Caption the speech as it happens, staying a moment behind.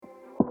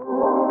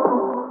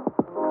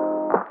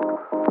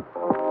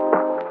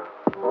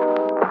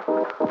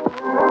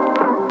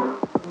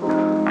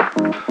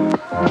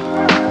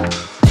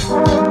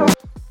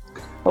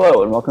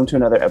and welcome to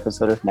another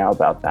episode of Now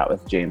About That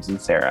with James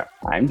and Sarah.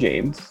 I'm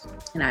James.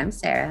 And I'm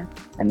Sarah.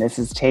 And this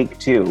is take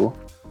 2,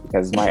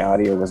 because my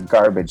audio was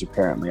garbage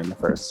apparently in the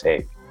first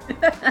take.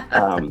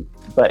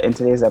 But in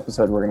today's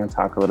episode, we're going to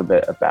talk a little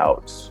bit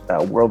about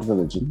world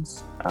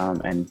religions.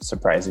 And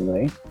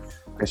surprisingly,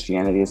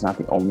 Christianity is not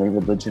the only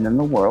religion in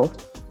the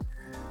world.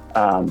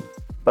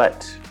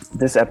 But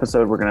this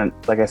episode, we're going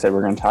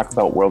to talk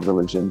about world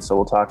religions. So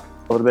we'll talk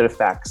a little bit of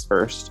facts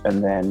first,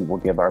 and then we'll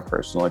give our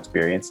personal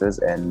experiences.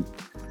 And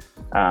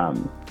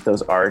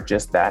those are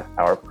just that,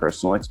 our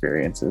personal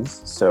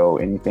experiences. So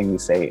anything we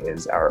say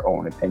is our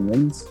own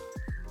opinions,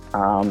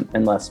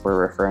 unless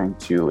we're referring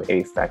to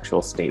a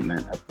factual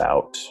statement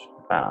about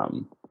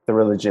the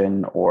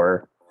religion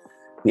or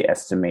the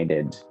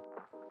estimated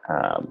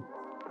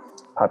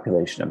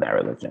population of that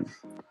religion.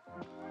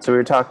 So we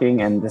were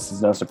talking, and this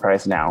is no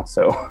surprise now.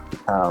 So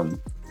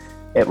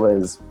it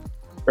was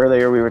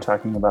earlier we were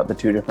talking about the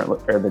two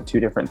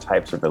different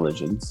types of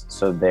religions.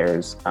 So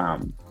there's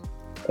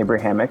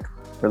Abrahamic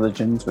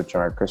religions, which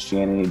are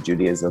Christianity,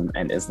 Judaism,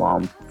 and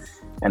Islam,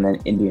 and then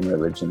Indian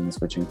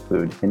religions, which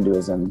include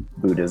Hinduism,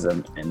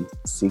 Buddhism, and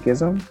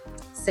Sikhism.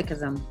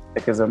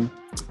 Sikhism.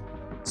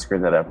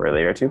 Screwed that up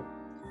earlier too.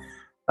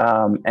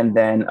 And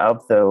then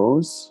of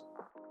those,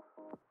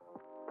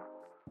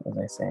 what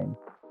was I saying?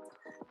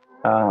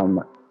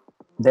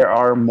 There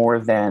are more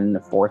than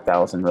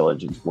 4,000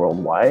 religions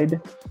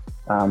worldwide,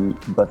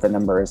 but the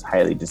number is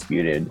highly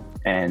disputed,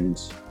 and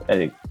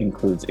it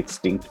includes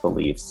extinct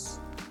beliefs,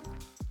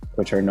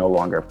 which are no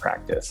longer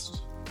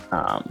practiced.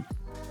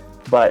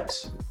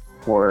 But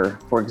for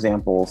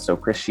example, so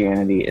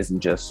Christianity isn't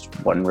just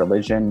one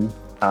religion.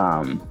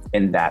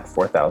 In that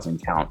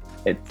 4,000 count,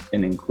 it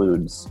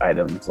includes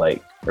items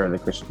like, or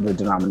the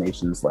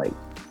denominations like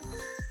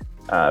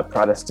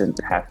Protestant,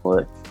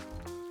 Catholic,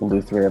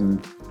 Lutheran,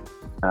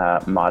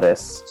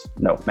 Methodist,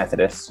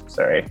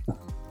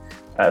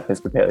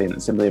 Episcopalian,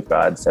 Assembly of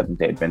God,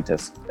 Seventh-day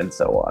Adventist, and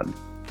so on.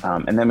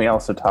 And then we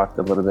also talked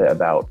a little bit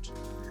about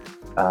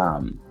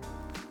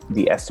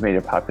the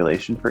estimated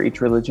population for each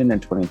religion in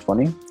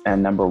 2020.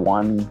 And number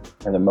one,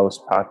 and the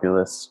most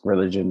populous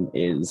religion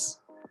is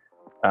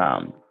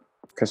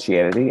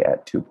Christianity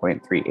at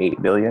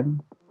 2.38 billion.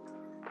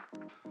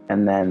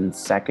 And then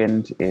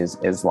second is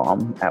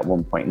Islam at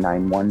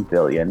 1.91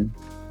 billion.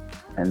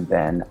 And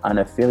then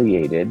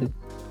unaffiliated,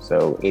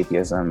 so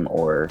atheism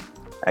or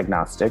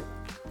agnostic,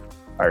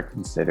 are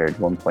considered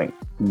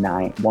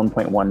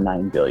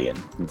 1.19 billion,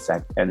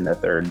 and the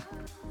third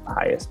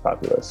highest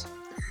populous.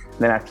 And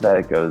then after that,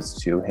 it goes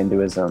to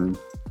Hinduism.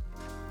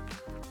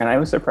 And I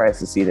was surprised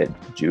to see that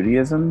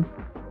Judaism,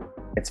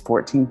 it's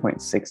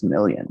 14.6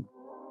 million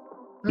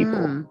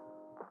people.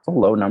 It's a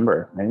low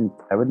number.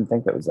 I wouldn't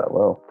think that was that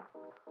low.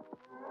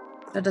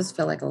 That does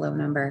feel like a low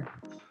number.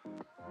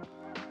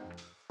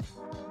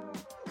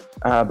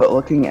 But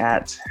looking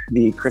at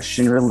the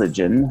Christian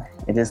religion,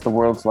 it is the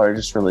world's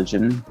largest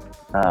religion,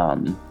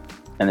 and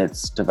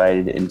it's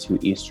divided into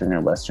Eastern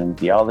and Western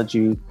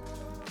theology,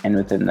 and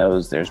within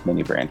those, there's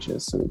many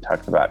branches. So we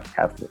talked about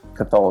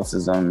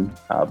Catholicism,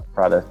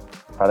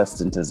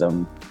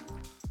 Protestantism,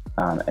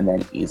 and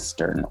then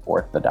Eastern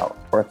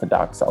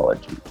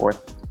Orthodoxology.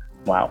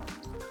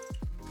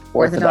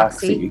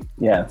 Orthodoxy.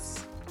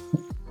 Yes.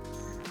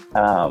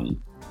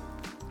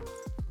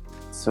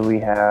 So we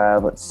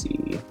have,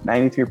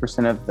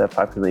 93% of the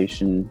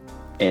population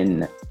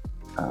in,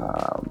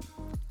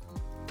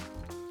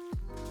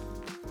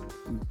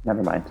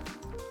 never mind.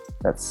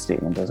 That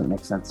statement doesn't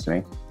make sense to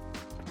me.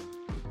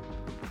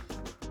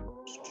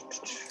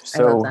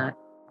 So, I love that.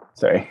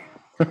 Sorry.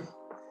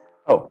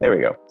 Oh, there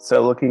we go.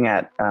 So looking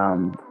at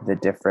the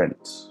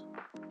different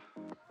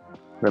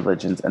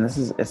religions, and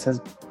it says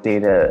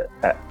data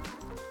that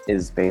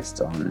is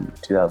based on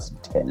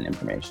 2010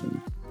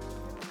 information.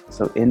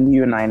 So in the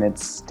United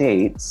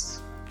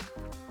States,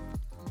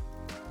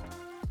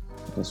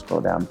 just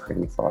scroll down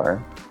pretty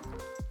far.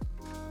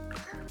 I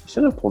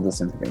should have pulled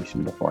this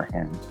information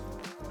beforehand.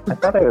 I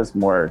thought I was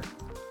more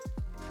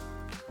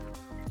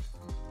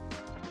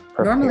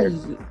prepared.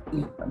 Normally,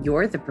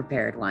 you're the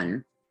prepared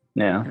one.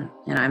 Yeah.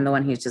 And I'm the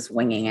one who's just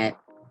winging it.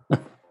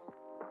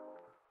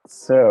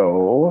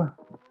 So,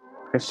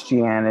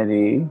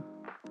 Christianity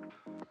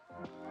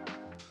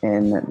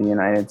in the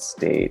United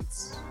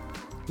States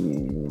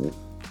is...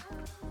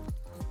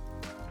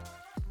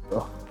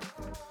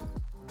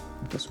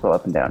 just scroll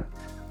up and down.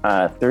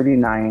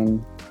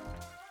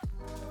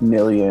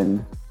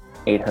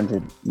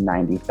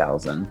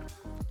 39,890,000.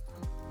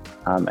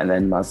 And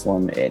then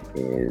Muslim, it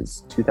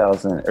is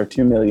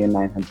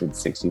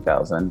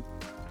 2,960,000.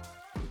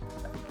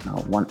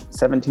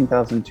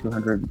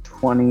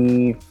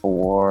 17,220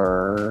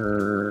 for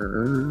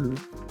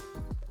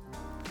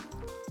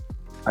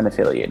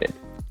unaffiliated.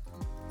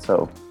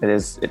 So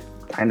it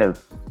kind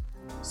of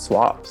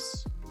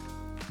swaps.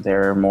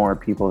 There are more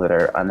people that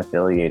are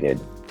unaffiliated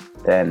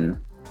than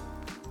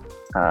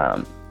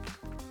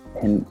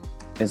in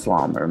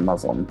Islam or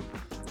Muslim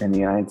in the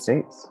United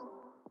States.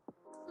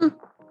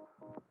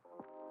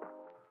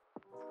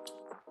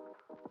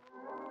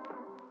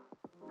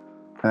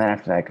 And then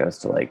after that goes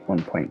to like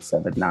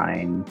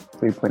 1.79,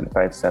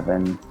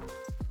 3.57.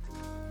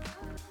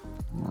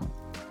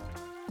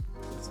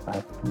 It's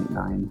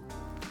 5.9.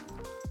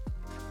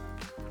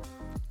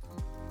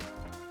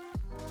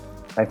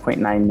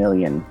 5.9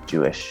 million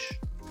Jewish.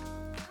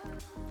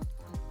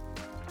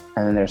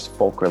 And then there's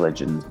folk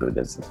religions,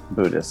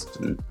 Buddhist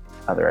and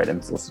other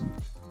items listed.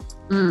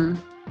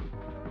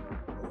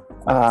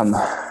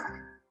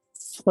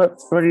 What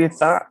are your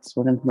thoughts?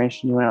 What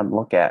information you want to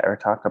look at or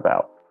talk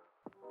about?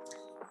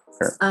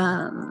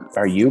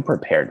 Are you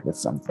prepared with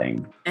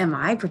something? Am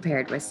I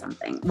prepared with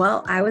something?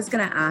 Well, I was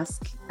going to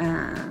ask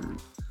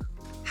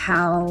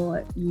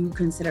how you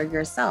consider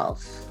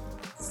yourself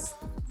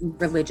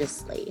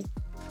religiously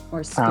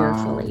or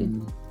spiritually.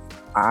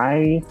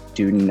 I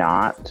do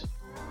not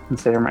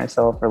consider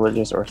myself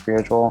religious or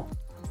spiritual.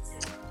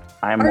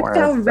 I'm Art more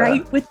thou of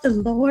right with the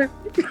Lord?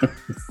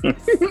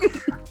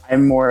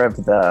 I'm more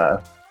of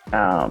the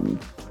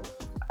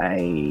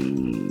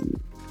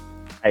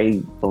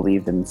I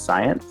believe in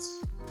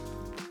science,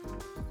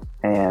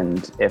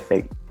 and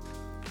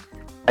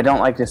I don't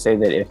like to say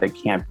that if it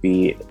can't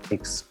be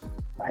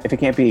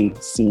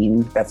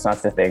seen, that's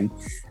not the thing.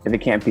 If it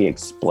can't be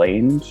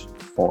explained,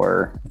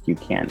 or if you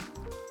can't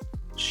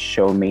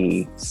show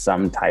me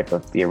some type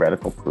of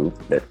theoretical proof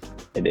that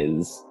it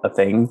is a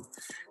thing,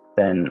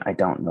 then I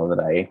don't know that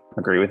I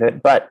agree with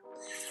it. But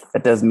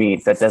that doesn't mean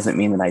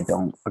that I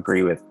don't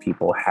agree with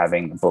people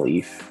having a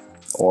belief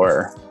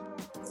or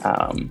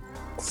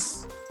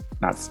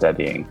not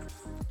studying,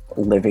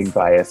 living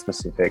by a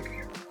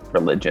specific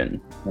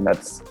religion, and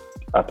that's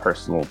a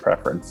personal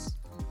preference.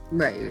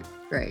 Right.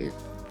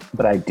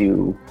 But I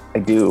do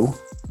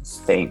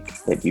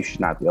think that you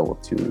should not be able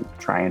to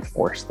try and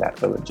force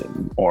that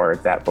religion or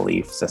that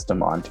belief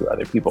system onto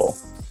other people.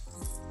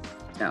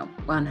 No,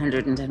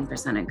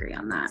 110% agree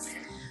on that.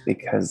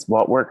 Because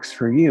what works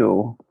for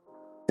you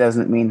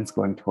doesn't mean it's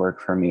going to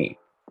work for me.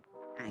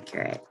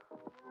 Accurate.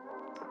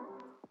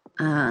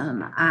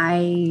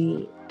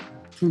 I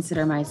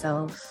consider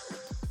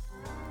myself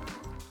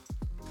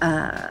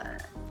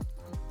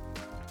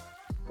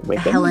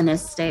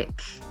Hellenistic.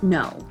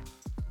 No,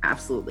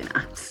 absolutely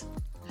not.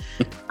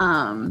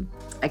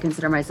 I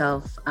consider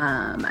myself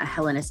a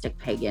Hellenistic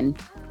pagan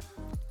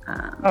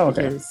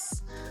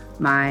because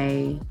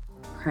my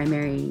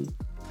primary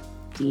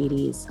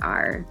deities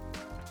are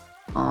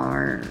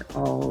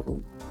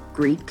all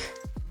Greek,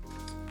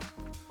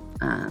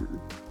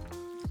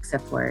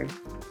 except for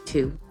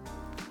two.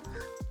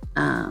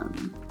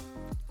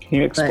 Can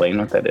you explain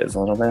what that is a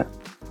little bit?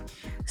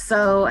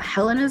 So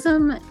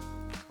Hellenism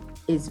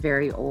is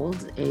very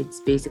old. It's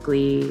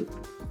basically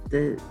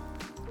the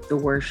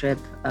worship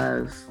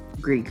of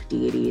Greek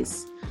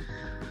deities.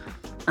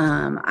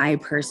 I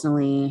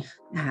personally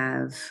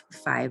have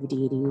 5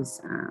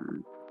 deities.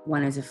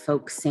 One is a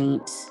folk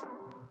saint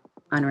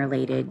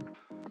unrelated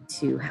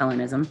to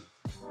Hellenism.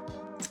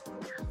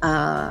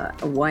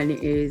 One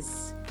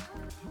is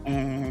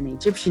an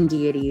Egyptian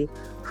deity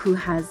who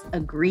has a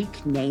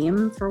Greek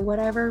name for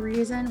whatever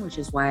reason, which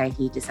is why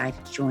he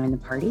decided to join the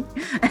party.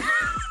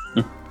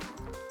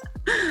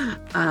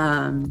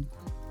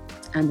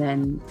 And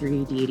then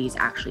 3 deities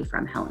actually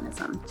from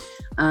Hellenism.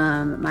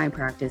 My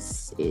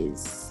practice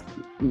is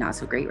not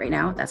so great right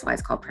now. That's why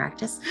it's called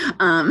practice.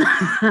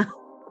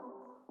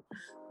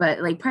 But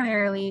like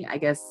primarily, I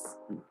guess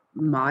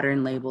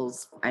modern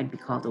labels, I'd be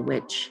called a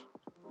witch,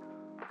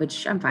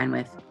 which I'm fine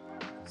with.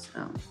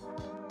 So.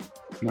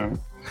 No.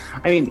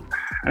 I mean,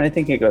 and I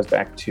think it goes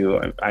back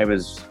to, I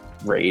was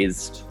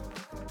raised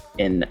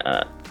in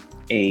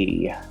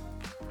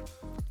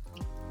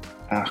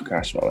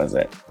what was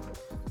it?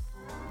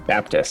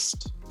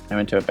 Baptist. I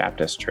went to a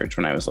Baptist church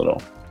when I was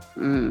little.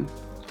 And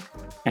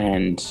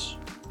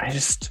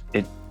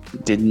it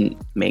didn't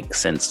make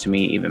sense to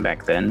me even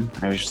back then.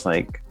 I was just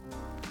like,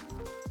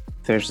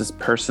 there's this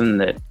person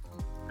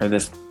or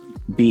this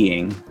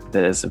being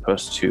that is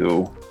supposed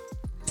to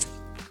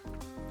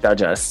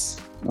judge us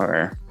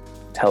or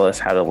tell us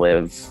how to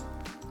live,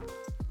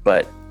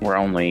 but we're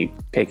only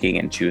picking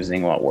and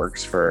choosing what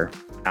works for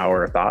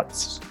our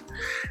thoughts.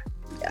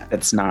 Yeah.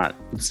 It's not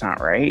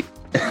right.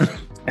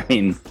 I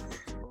mean,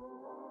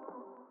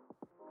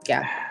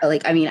 yeah,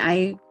 like, I mean,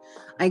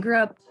 I grew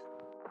up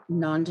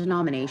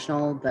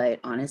non-denominational, but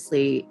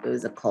honestly, it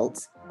was a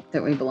cult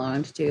that we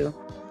belonged to.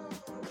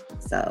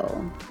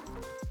 So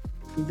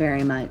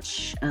very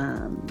much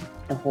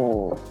the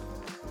whole,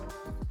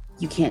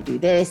 you can't do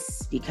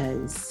this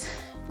because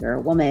you're a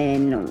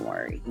woman,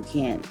 or you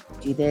can't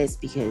do this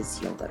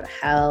because you'll go to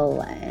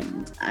hell.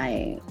 And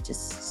I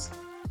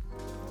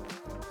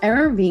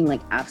remember being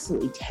like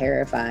absolutely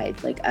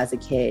terrified, like as a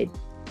kid,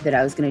 that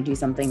I was going to do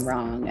something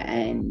wrong,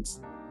 and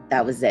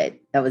that was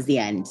it. That was the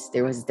end.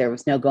 There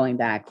was no going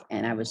back,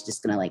 and I was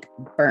just going to like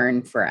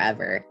burn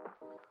forever.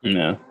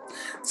 No.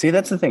 See,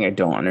 that's the thing I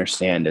don't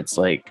understand. It's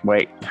like,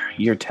 wait,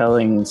 you're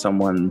telling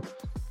someone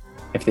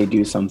if they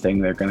do something,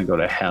 they're going to go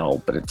to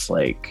hell. But it's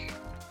like,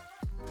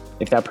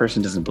 if that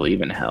person doesn't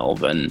believe in hell,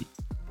 then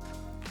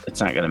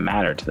it's not going to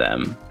matter to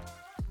them.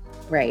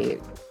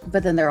 Right.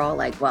 But then they're all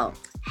like, well,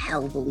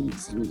 hell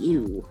believes in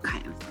you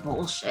kind of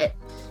bullshit.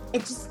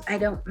 I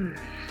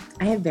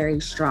have very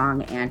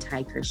strong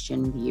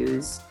anti-Christian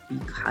views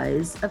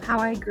because of how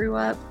I grew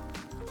up.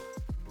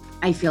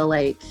 I feel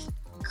like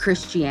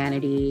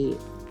Christianity,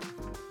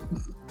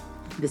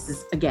 this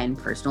is again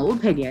personal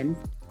opinion,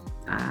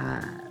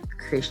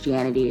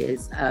 Christianity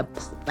is a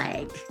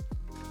plague,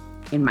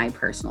 in my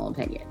personal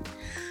opinion.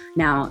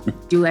 Now,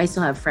 do I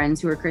still have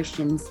friends who are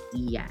Christians?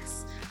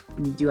 Yes.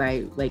 Do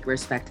I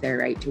respect their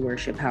right to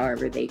worship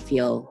however they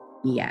feel?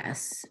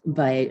 Yes.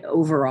 But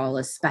overall,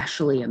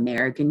 especially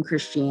American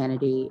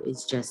Christianity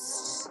is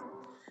just,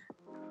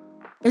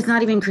 it's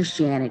not even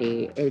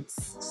Christianity.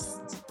 It's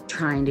just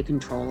trying to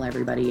control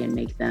everybody and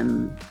make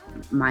them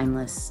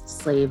mindless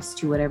slaves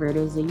to whatever it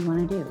is that you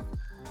want to do.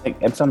 Like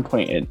at some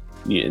point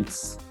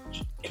it's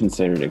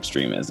considered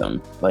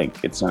extremism.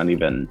 Like it's not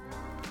even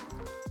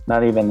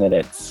that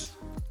it's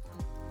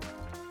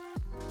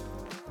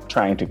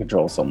trying to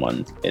control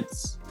someone.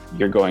 It's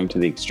you're going to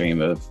the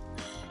extreme of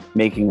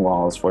making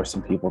laws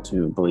forcing people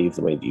to believe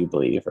the way that you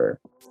believe or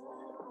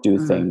do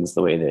things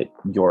the way that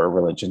your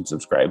religion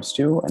subscribes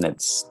to, and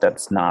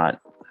that's not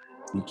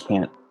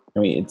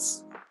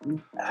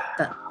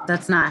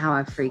how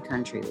a free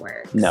country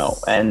works. No.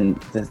 And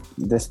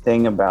this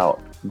thing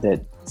about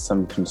that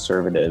some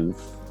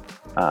conservative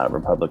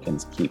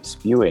Republicans keep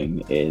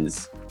spewing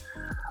is,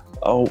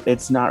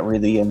 it's not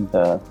really in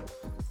the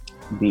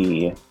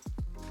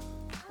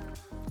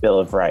Bill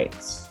of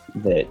Rights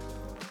that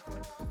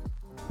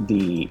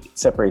the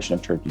separation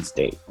of church and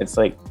state. It's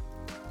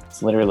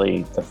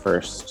literally the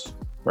first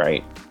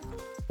right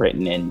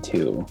written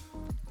into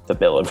the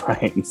Bill of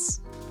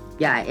Rights.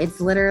 Yeah,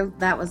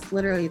 that was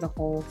literally the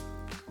whole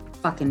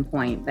fucking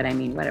point. But I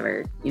mean,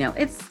 whatever,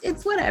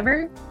 it's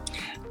whatever.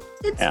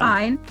 It's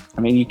fine.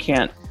 I mean, you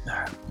can't,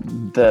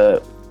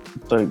 the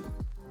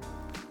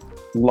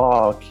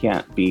law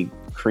can't be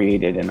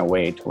created in a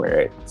way to where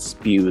it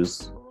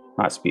skews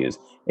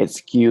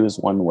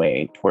one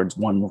way towards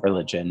one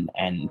religion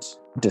and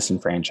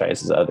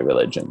disenfranchises other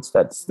religions.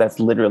 That's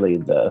literally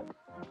the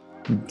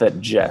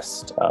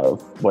gist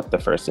of what the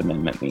First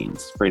Amendment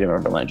means. Freedom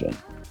of religion.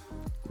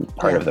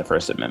 Part of the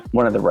First Amendment.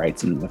 One of the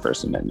rights in the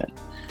First Amendment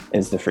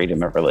is the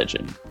freedom of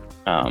religion,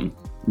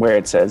 where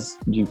it says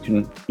you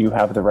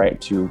have the right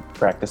to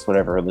practice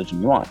whatever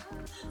religion you want,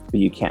 but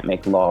you can't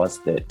make laws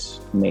that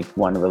make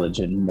one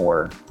religion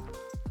more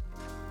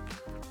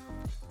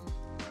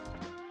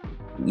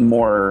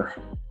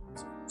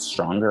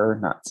stronger.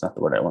 It's not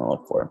the word I want to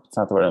look for. It's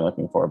not the word I'm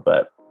looking for,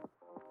 but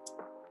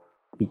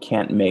you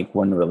can't make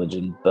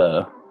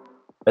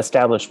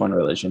establish one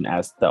religion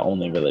as the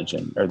only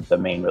religion or the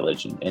main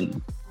religion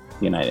in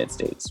the United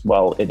States.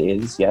 While it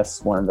is,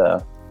 yes, one of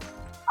the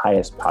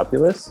highest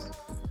populace,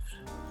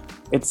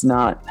 it's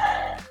not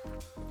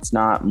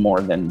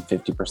more than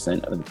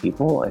 50% of the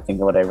people. I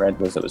think what I read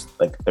was it was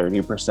like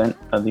 30%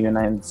 of the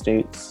United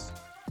States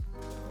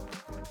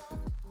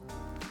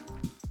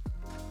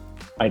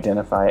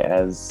identify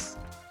as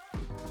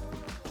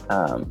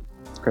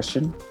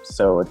Christian.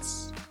 So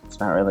it's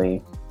not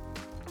really.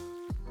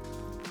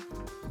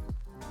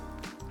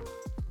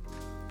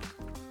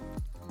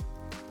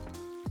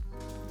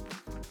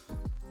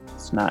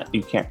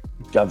 You can't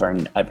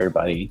govern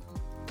everybody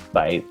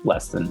by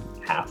less than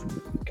half of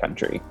the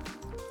country.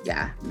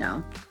 Yeah,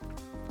 no.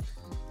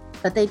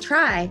 But they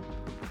try.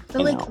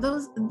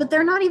 But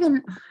they're not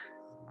even.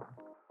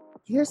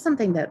 Here's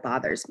something that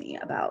bothers me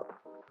about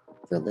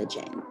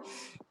religion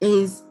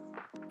is,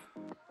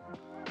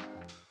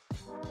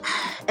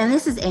 and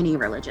this is any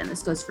religion,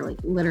 this goes for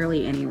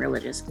literally any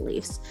religious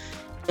beliefs,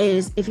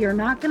 is if you're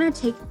not going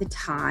to take the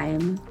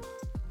time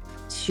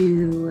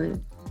to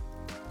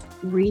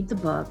read the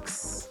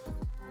books,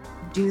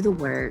 do the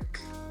work,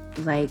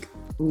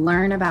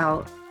 learn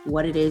about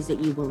what it is that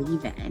you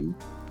believe in,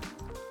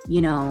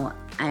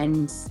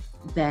 and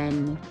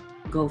then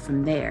go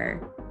from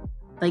there.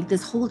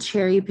 This whole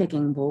cherry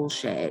picking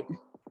bullshit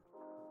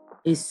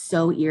is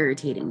so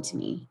irritating to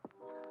me,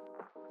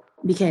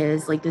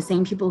 because the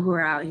same people who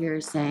are out here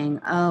saying,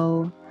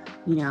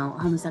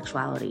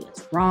 homosexuality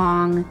is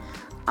wrong,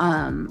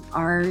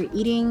 are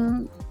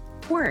eating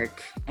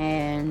pork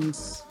and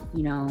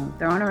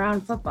throwing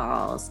around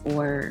footballs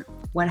or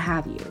what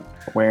have you,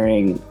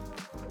 wearing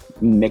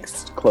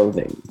mixed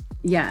clothing,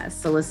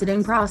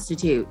 soliciting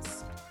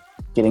prostitutes,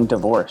 getting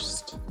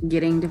divorced.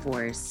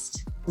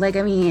 Look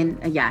at me,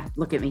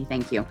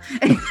 thank you.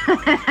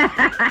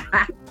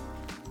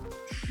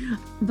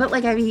 But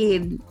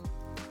you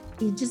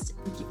just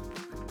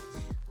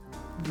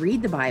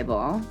read the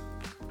Bible,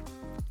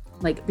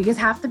 because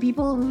half the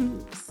people who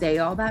say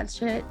all that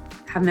shit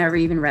have never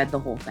even read the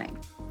whole thing.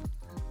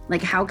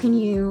 How can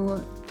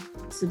you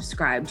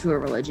subscribe to a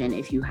religion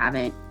if you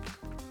haven't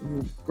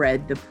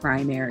read the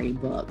primary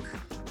book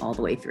all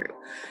the way through?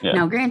 Yeah.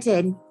 Now,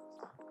 granted,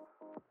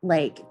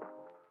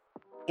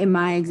 in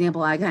my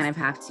example, I kind of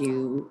have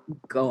to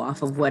go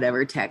off of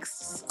whatever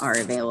texts are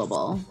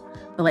available.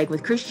 But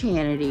with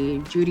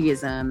Christianity,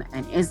 Judaism,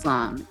 and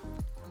Islam,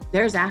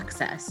 there's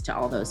access to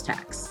all those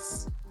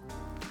texts.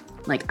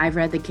 Like, I've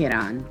read the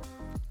Quran.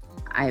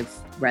 I've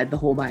read the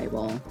whole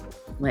Bible.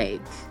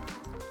 Like,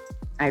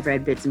 I've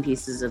read bits and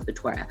pieces of the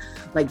Torah.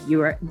 Like,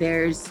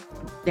 there's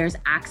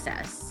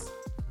access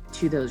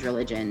to those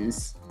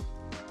religions'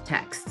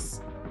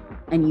 texts,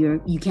 and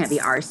you can't be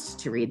arsed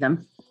to read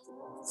them.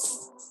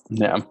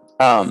 Yeah.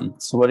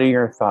 So what are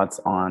your thoughts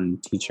on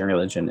teaching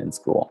religion in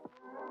school?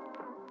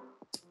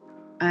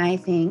 I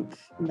think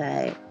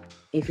that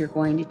if you're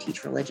going to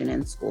teach religion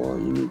in school,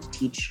 you need to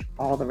teach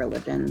all the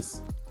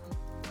religions,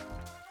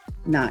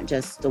 not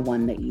just the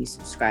one that you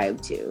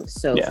subscribe to.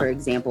 So, for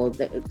example,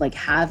 like,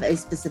 have a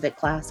specific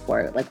class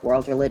for it, like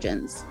world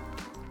religions.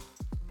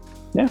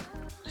 Yeah.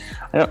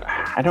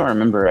 I don't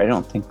remember. I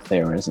don't think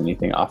there was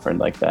anything offered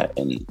like that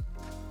in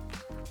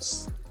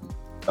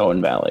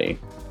Owen Valley.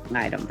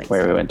 I don't think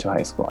where so. we went to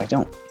high school. I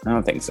don't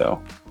think so.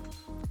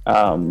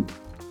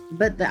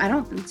 But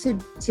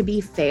to be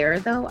fair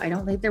though, I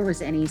don't think there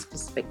was any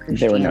specific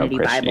Christianity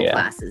Bible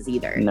classes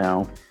either.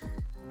 No.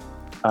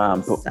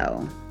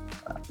 So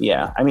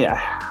yeah, I mean,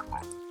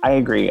 I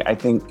agree. I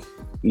think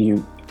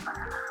you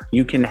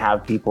can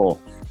have people.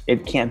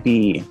 It can't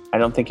be. I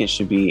don't think it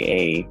should be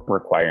a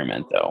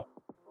requirement though.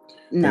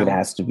 No. It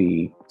has to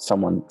be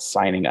someone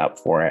signing up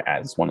for it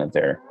as one of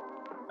their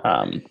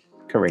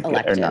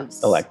curriculum or not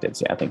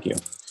electives. Yeah, thank you.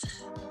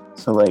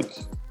 So like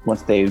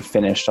once they've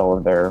finished all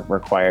of their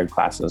required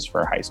classes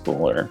for high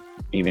school or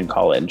even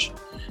college,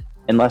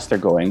 unless they're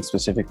going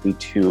specifically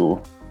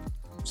to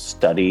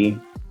study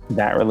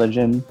that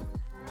religion,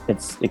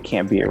 it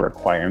can't be a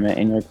requirement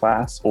in your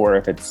class. Or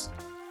if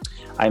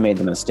I made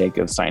the mistake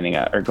of signing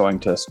up or going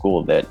to a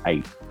school that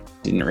I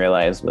didn't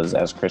realize was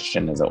as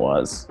Christian as it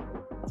was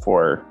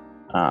for,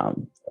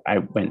 I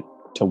went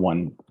to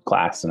one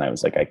class and I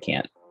was like, I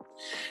can't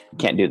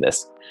do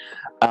this.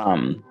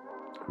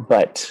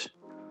 But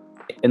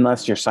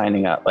unless you're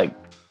signing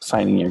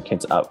your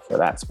kids up for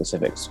that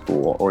specific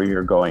school, or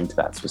you're going to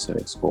that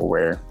specific school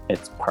where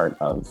it's part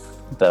of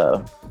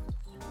the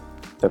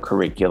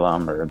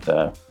curriculum or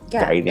the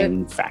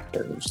guiding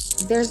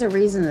factors. There's a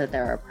reason that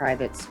there are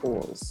private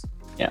schools.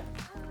 Yeah.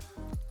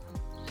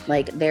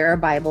 Like, there are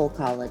Bible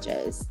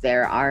colleges.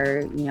 There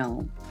are,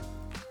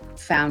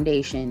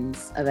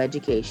 foundations of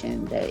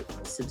education that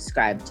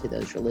subscribe to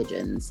those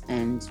religions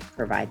and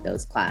provide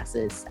those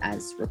classes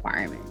as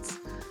requirements.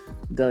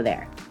 Go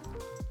there.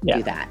 Yeah.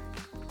 Do that.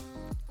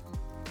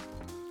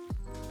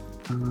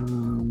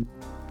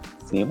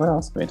 See, what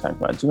else can we talk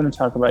about? Do you want to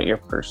talk about your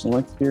personal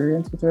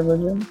experience with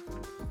religion?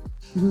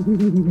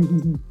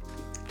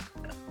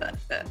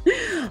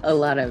 A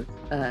lot of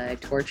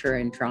torture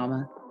and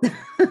trauma.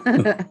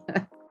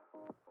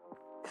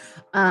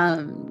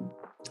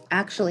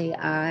 Actually,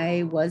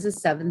 I was a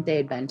Seventh-day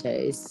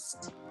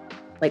Adventist.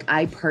 Like,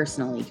 I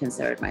personally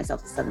considered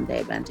myself a Seventh-day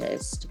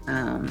Adventist,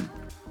 and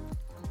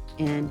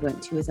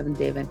went to a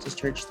Seventh-day Adventist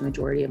church the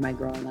majority of my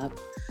growing up,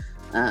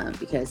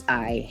 because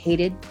I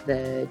hated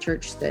the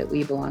church that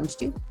we belonged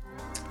to,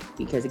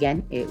 because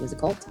again, it was a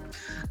cult.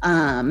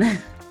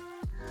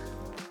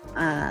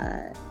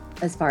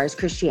 As far as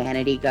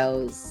Christianity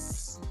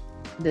goes,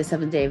 the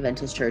Seventh-day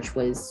Adventist church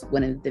was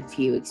one of the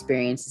few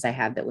experiences I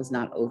had that was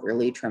not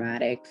overly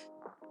traumatic,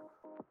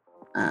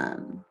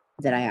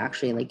 that I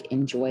actually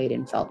enjoyed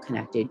and felt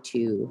connected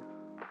to,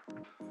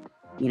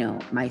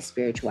 my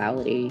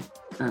spirituality.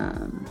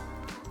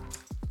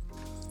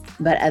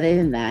 But other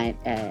than that,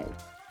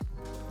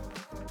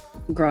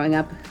 growing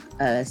up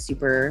a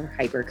super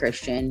hyper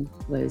Christian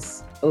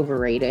was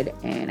overrated,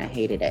 and I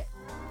hated it.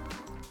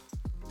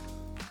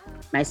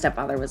 My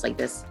stepfather was like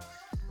this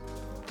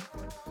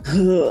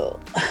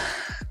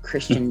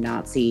Christian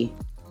Nazi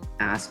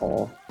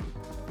asshole,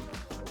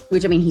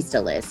 which, I mean, he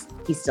still is.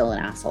 He's still an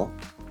asshole.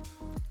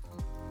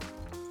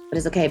 But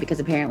it's okay, because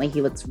apparently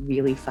he looks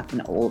really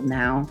fucking old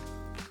now,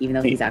 even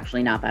though he's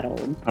actually not that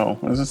old. Oh,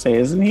 I was gonna say,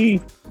 isn't he?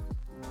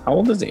 How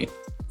old is he?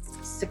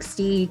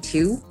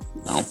 62?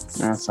 No, that's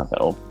not that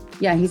old.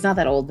 Yeah, he's not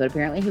that old, but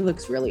apparently he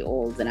looks really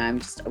old, and I'm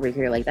just over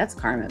here like, that's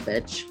karma,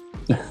 bitch.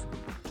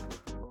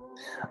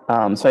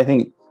 So I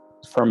think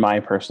for my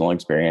personal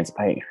experience,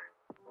 I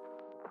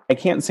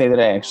can't say that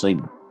I actually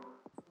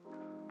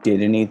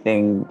did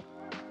anything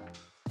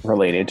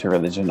related to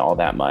religion all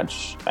that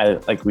much.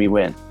 We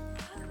went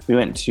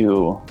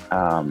to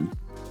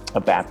a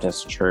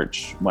Baptist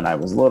church when I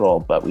was little,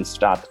 but we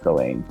stopped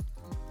going.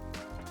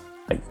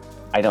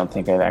 I don't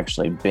think I've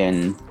actually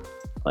been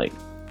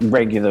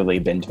regularly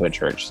been to a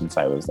church since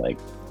I was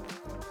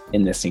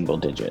in the single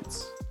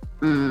digits.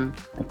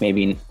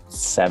 Maybe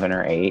 7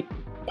 or 8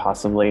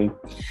 possibly.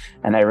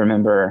 And I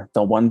remember,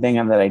 the one thing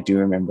that I do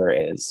remember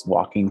is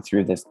walking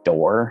through this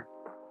door.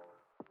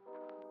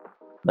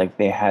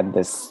 They had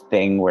this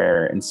thing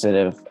where instead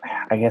of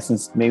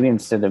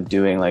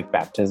doing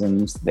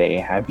baptisms, they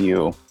have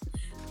you,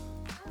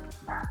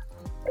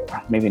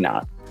 maybe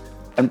not.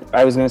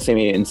 I was going to say,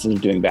 maybe instead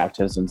of doing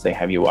baptisms, they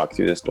have you walk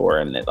through this door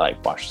and it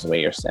washes away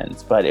your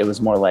sins. But it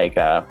was more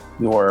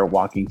you're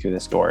walking through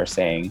this door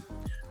saying,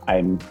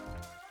 I'm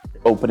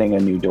opening a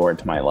new door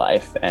to my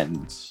life,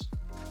 and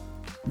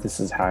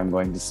this is how I'm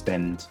going to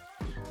spend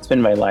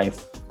my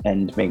life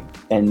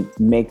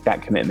make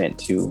that commitment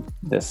to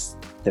this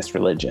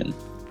religion.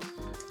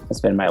 It's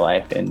been my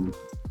life in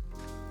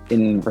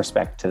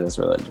respect to this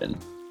religion.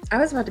 I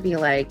was about to be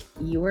like,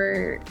 you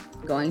were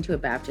going to a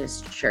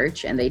Baptist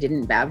church and they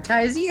didn't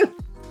baptize you?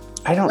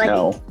 I don't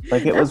know.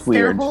 Like, it was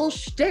weird. Their whole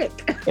shtick.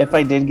 If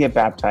I did get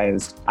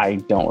baptized, I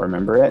don't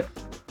remember it.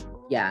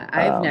 Yeah,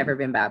 I've never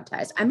been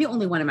baptized. I'm the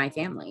only one in my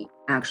family,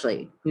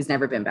 actually, who's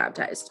never been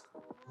baptized.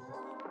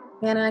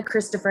 Hannah,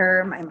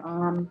 Christopher, my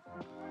mom,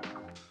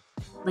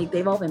 like,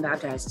 they've all been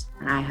baptized,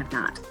 and I have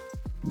not.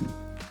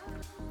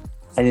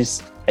 I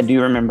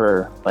do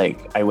remember,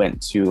 like, I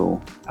went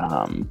to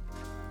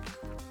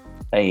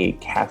a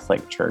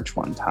Catholic church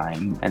one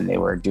time, and they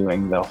were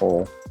doing the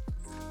whole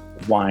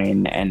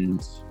wine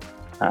and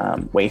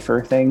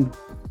wafer thing.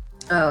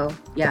 Oh,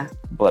 yeah.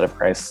 Blood of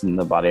Christ and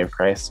the body of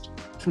Christ.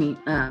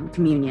 Communion.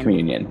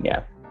 Communion,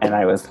 yeah. And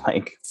I was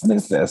like, what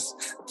is this?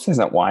 This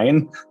isn't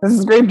wine. This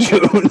is grape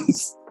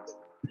juice.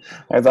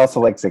 I was also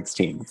like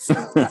 16.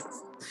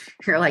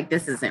 You're like,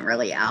 this isn't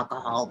really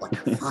alcohol. What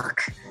the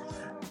fuck?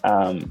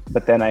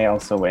 But then I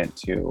also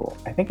went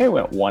I think I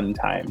went one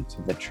time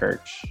to the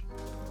church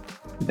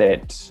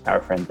that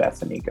our friend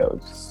Bethany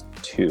goes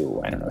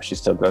to. I don't know if she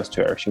still goes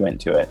to it or she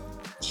went to it.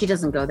 She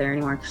doesn't go there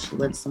anymore because she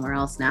lives somewhere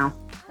else now.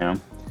 Yeah.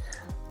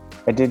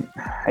 I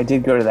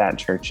did go to that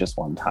church just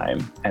one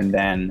time. And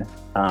then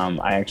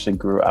I actually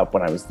grew up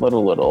when I was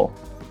little.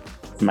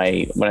 When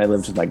I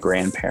lived with my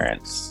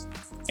grandparents,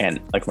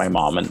 and like my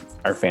mom and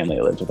our family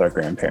lived with our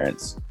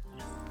grandparents.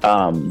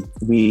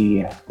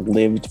 We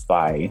lived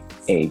by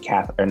a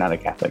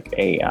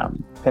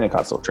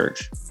Pentecostal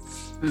church.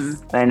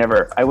 And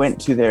I went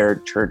to their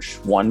church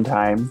one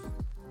time.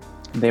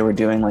 They were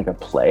doing like a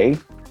play,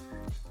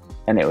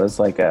 and it was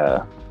like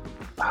a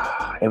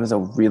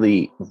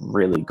really,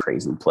 really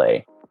crazy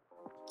play.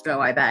 Oh,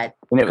 I bet.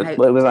 And it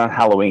was on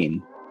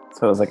Halloween.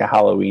 So it was like a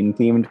Halloween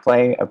themed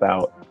play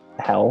about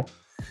hell.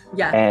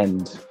 Yeah.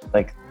 And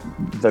like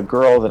the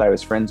girl that I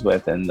was friends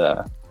with in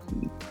the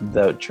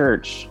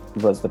church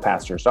was the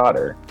pastor's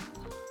daughter.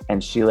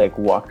 And she like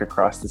walked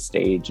across the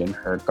stage in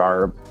her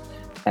garb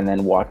and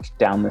then walked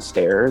down the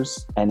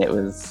stairs. And it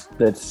was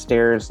the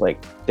stairs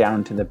like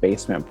down to the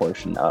basement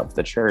portion of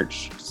the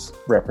church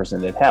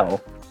represented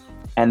hell.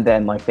 And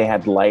then like they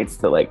had lights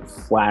that like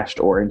flashed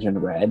orange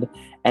and red.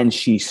 And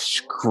she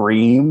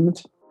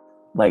screamed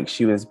like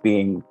she was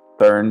being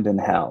burned in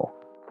hell.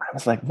 I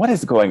was like, what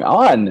is going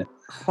on?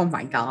 Oh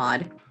my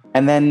God.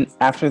 And then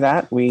after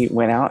that, we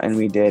went out and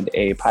we did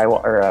a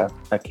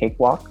a cake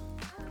walk,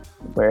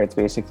 where it's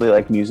basically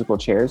like musical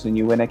chairs and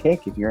you win a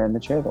cake if you're in the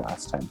chair the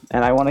last time.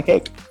 And I won a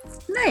cake.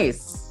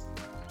 Nice.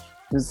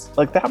 It was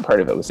like, that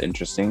part of it was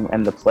interesting.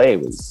 And the play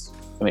it was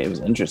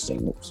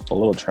interesting. It was a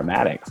little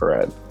traumatic for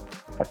a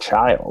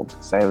child.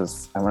 So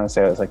I want to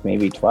say I was like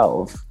maybe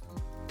 12.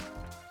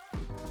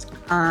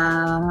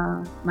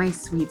 My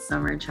sweet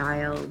summer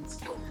child.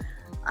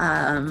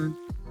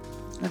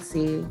 Let's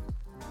see.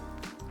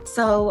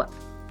 So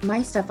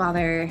my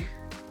stepfather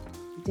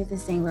did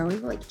this thing where we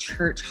were like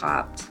church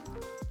hopped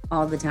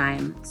all the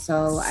time.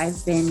 So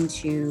I've been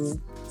to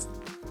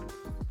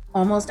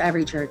almost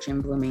every church in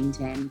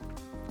Bloomington,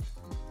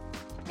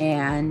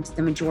 and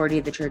the majority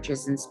of the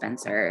churches in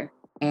Spencer,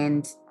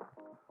 and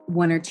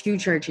one or two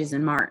churches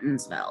in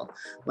Martinsville.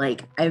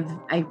 Like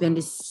I've been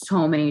to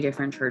so many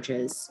different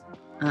churches.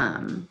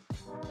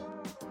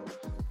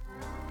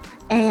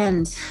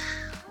 And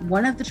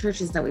one of the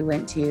churches that we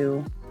went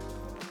to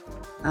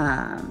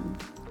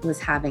was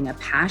having a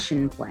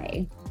passion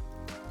play,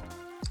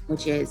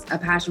 which is a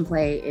passion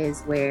play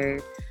is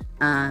where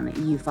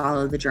you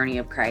follow the journey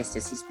of Christ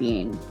as he's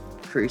being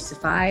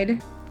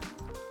crucified.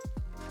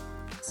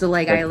 So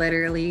like I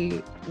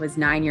literally was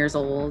 9 years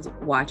old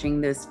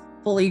watching this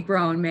fully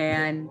grown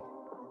man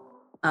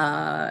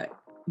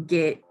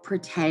get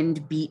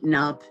pretend beaten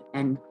up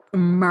and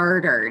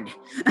murdered.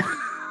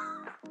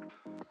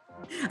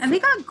 And they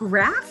got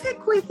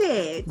graphic with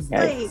it.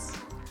 Yes. Like,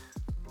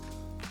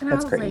 and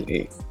that's I was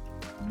crazy. like,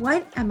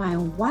 what am I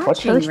watching What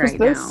church right was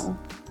this? now?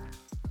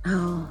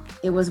 Oh,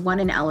 it was one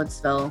in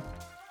Ellettsville.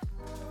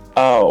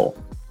 Oh.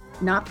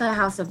 Not the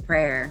House of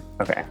Prayer.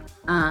 Okay.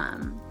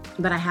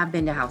 But I have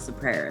been to House of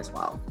Prayer as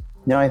well.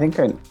 No, I think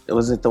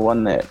was it the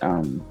one that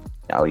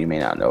you may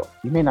not know.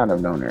 You may not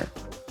have known her.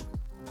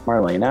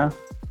 Marlena?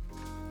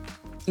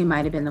 It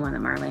might have been the one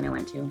that Marlena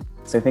went to.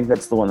 So I think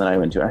that's the one that I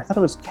went to. I thought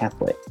it was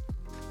Catholic.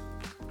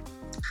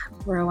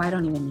 Bro, I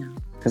don't even know.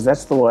 Because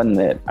that's the one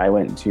that I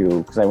went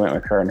to, because I went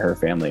with her and her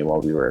family while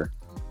we were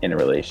in a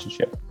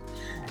relationship.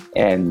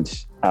 And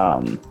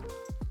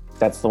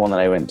that's the one that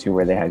I went to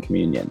where they had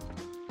communion.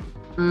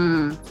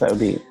 So that would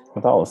be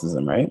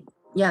Catholicism, right?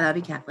 Yeah,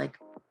 that'd be Catholic.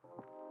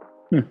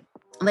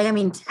 Like, I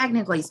mean,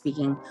 technically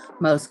speaking,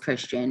 most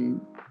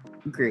Christian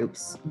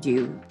groups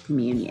do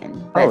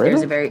communion. But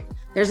really?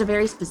 there's a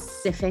very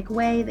specific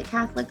way that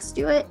Catholics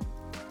do it.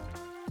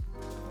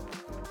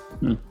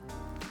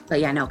 But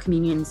yeah, no,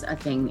 communion's a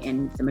thing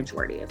in the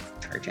majority of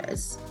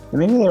churches.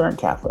 Maybe they weren't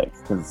Catholic,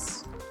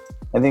 because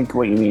I think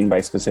what you mean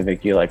by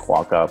specific, you like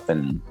walk up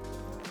and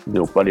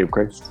do Bloody of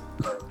Christ.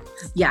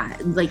 Yeah,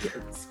 like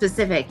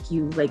specific.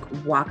 You like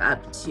walk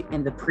up to,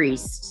 and the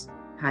priest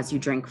has you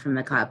drink from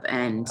the cup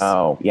and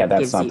Oh, yeah, that's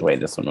gives not you, the way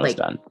this one was like,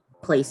 done.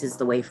 places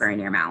the wafer in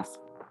your mouth.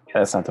 Yeah,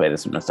 that's not the way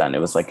this one was done. It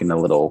was like in a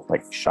little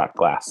like shot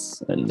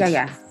glass and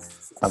Yeah.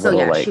 a So little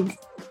yeah, like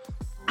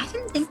I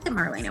didn't think that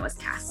Marlena was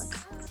Catholic.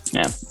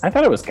 yeah. I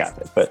thought it was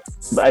Catholic, but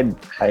I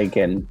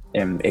again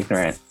am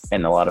ignorant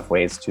in a lot of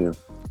ways to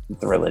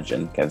the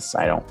religion because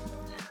I don't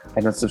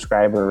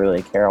subscribe or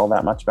really care all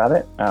that much about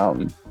it.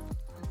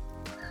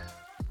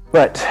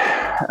 But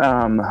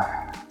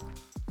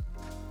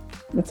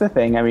it's a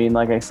thing. I mean,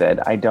 like I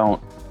said, I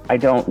don't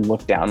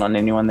look down on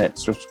anyone that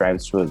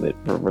subscribes to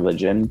a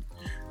religion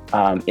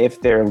if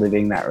they're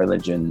living that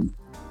religion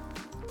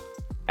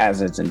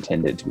as it's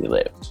intended to be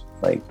lived.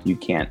 Like, you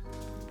can't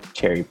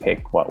cherry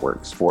pick what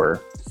works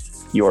for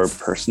your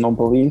personal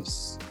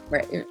beliefs,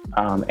 Right.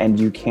 and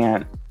you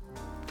can't,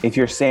 if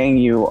you're saying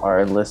you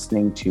are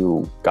listening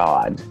to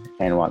God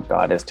and what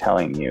God is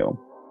telling you,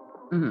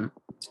 Mm-hmm.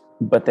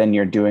 but then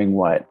you're doing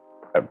what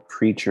a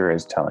preacher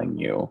is telling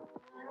you,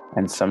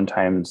 and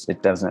sometimes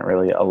it doesn't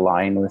really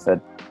align with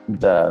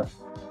the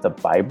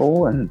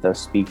Bible and the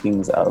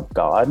speakings of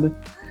God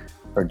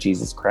or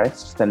Jesus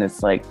Christ, then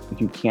it's like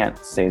you can't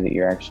say that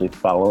you're actually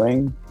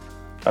following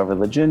a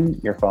religion.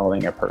 You're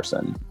following a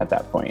person at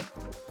that point.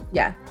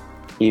 Yeah.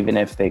 Even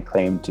if they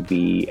claim to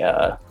be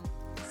a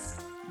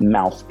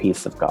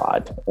mouthpiece of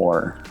God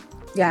or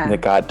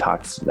that God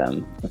talks to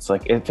them. It's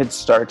like if it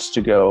starts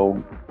to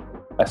go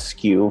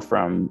askew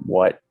from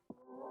what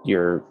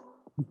your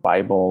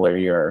Bible or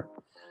your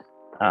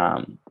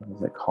what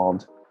is it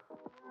called?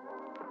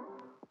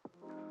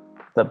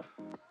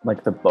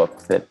 The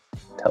book that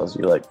tells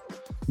you like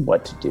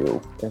what to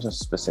do. There's a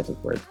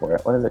specific word for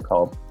it. What is it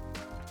called?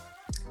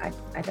 I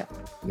don't.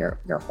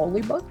 Your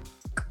holy book?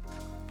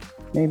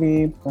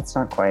 Maybe that's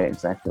not quite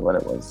exactly what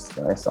it was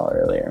that I saw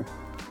earlier.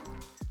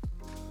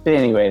 But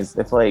anyways,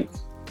 it's like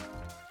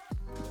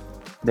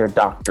their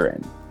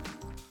doctrine.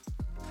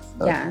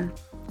 So Yeah. if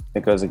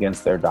it goes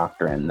against their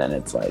doctrine, then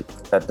it's like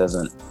that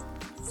doesn't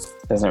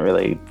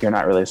really, you're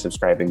not really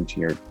subscribing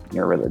to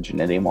your religion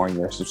anymore.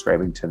 You're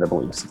subscribing to the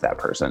beliefs of that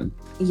person.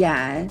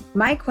 Yeah.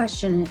 My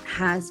question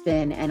has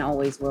been and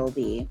always will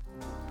be,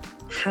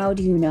 how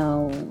do you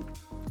know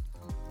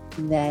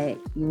that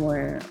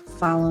you're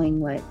following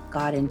what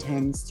God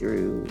intends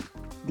through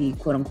the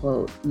quote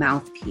unquote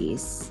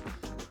mouthpiece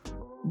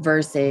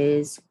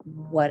versus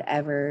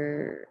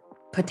whatever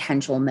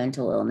potential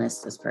mental illness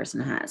this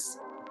person has?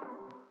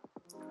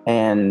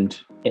 And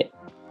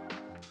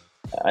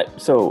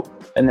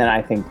and then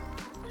I think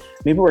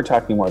maybe we're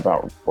talking more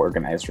about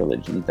organized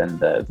religion than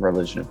the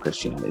religion of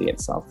Christianity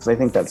itself, because I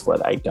think that's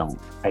what I don't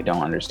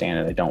understand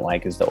and I don't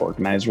like is the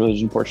organized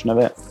religion portion of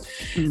it.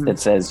 Mm-hmm. That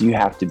says you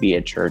have to be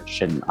at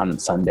church and on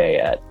Sunday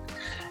at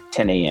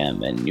 10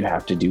 a.m. and you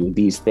have to do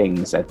these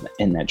things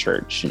in that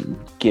church and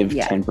give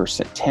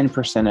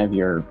 10% of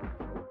your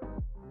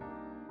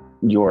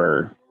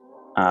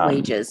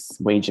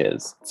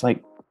wages. It's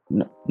like,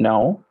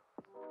 no,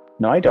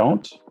 I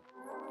don't.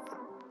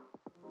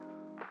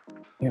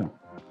 Yeah.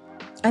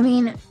 I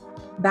mean,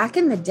 back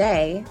in the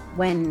day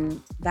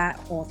when that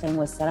whole thing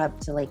was set up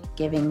to like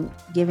giving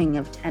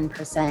of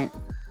 10%,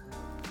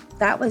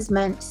 that was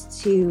meant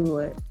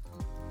to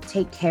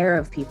take care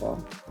of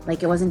people.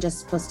 Like, it wasn't just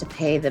supposed to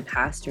pay the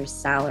pastor's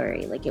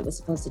salary. Like, it was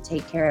supposed to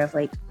take care of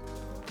like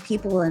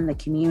people in the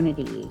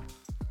community,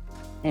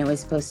 and it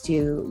was supposed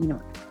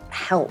to,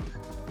 help.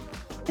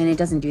 And it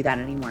doesn't do that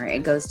anymore.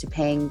 It goes to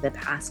paying the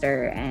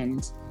pastor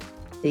and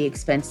the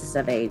expenses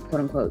of a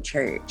quote unquote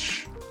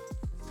church.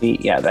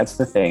 Yeah, that's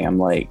the thing. I'm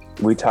like,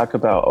 we talk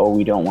about,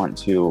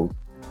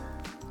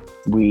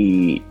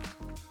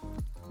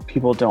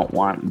 people don't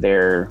want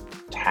their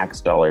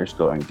tax dollars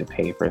going to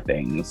pay for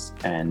things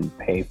and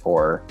pay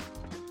for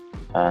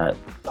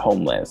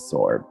homeless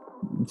or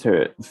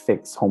to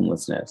fix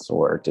homelessness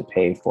or to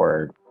pay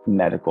for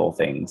medical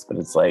things. But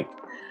it's like,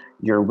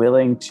 you're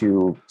willing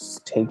to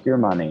take your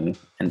money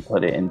and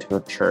put it into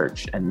a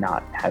church and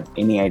not have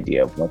any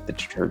idea of what the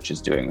church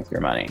is doing with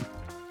your money.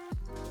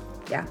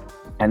 Yeah.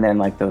 And then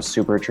like those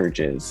super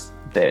churches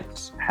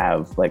that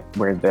have like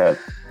where the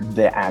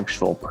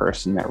actual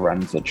person that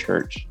runs the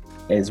church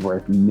is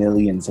worth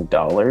millions of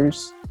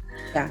dollars.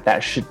 Yeah.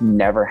 That should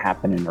never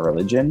happen in a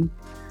religion.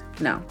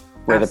 No.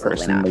 Where the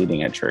person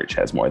leading a church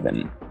is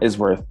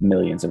worth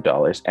millions of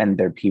dollars and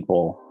their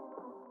people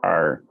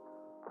are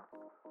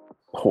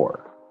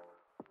poor.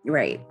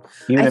 Right.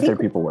 Even if their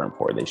people weren't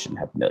poor, they shouldn't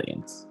have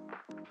millions.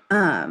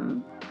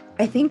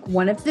 I think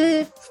one of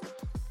the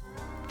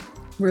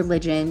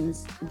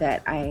religions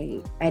that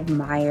I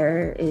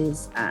admire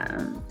is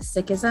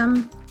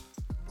Sikhism.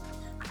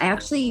 I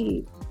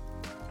actually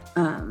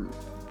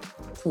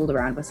fooled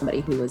around with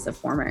somebody who was a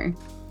former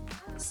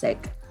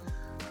Sikh.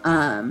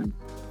 And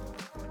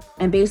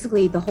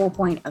basically the whole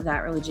point of that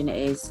religion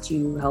is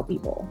to help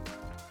people.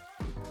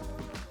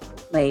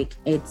 Like,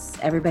 it's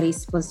everybody's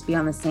supposed to be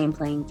on the same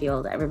playing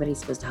field. Everybody's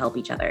supposed to help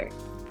each other.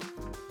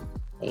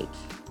 Like,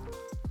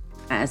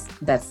 as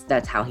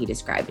that's how he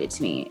described it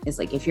to me, is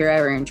like, if you're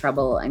ever in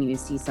trouble and you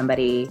see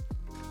somebody,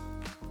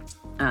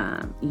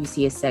 you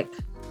see a sick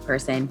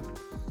person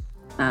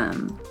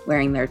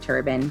wearing their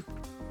turban,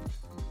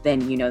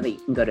 then you know that you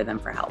can go to them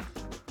for help,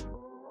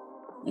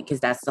 because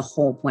that's the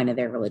whole point of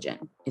their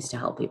religion, is to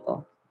help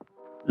people.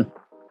 All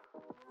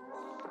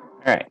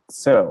right,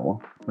 so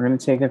we're going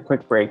to take a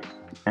quick break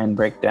and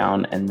break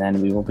down, and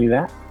then we will be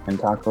back and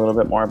talk a little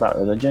bit more about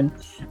religion,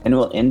 and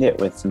we'll end it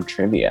with some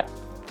trivia.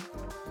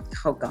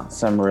 Oh, God.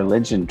 Some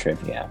religion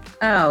trivia.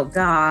 Oh,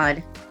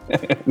 God. All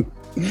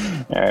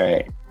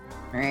right.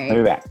 All right. I'll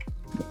be back.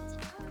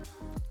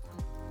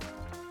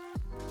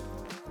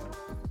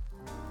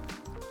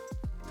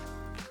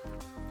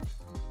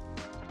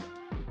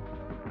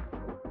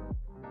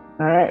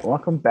 All right,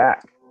 welcome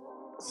back.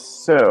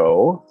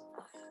 So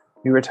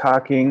we were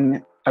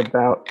talking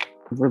about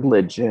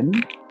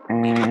religion,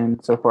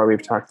 and so far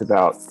we've talked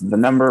about the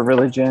number of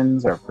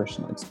religions, our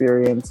personal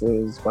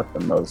experiences, what the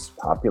most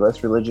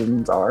populous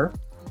religions are,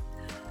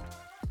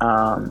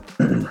 and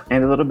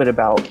a little bit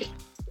about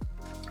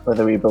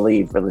whether we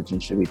believe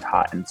religion should be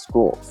taught in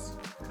schools.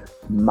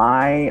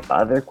 My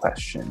other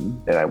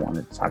question that I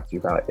wanted to talk to you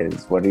about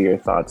is, what are your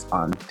thoughts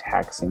on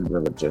taxing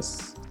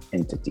religious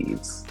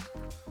entities?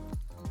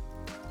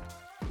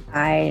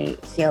 I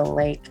feel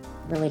like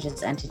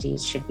religious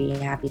entities should be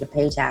happy to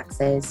pay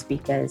taxes,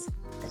 because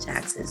the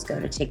taxes go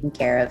to taking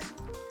care of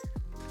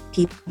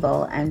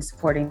people and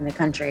supporting the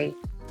country,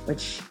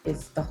 which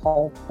is the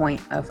whole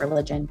point of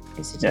religion,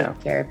 is to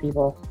take care of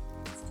people.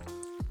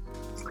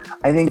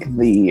 I think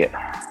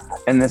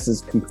and this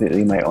is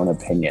completely my own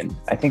opinion,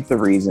 I think the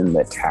reason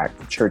that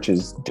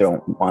churches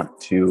don't want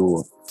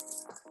to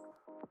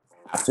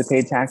have to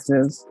pay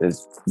taxes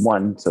is,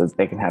 one, so that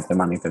they can have the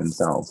money for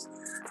themselves,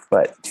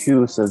 but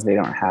two, so they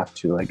don't have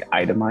to like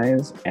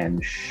itemize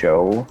and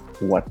show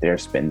what they're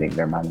spending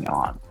their money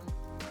on.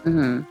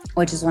 Mm-hmm.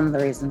 Which is one of the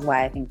reasons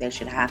why I think they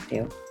should have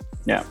to.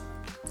 Yeah.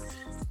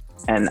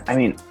 And I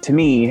mean, to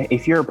me,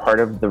 if you're a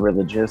part of the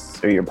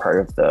religious, or you're part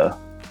of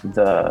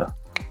the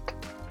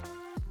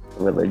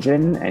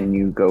religion and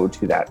you go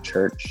to that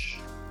church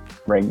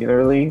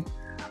regularly,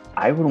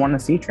 I would want to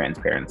see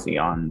transparency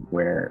on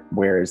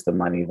where is the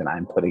money that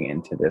I'm putting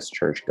into this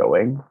church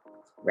going.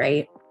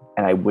 Right.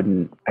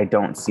 And I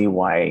don't see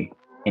why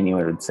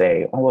anyone would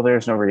say, oh, well,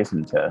 there's no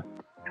reason to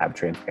have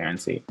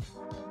transparency.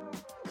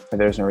 Or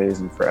there's no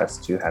reason for us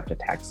to have to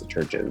tax the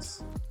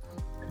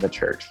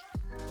church.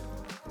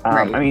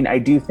 Right. I mean, I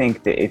do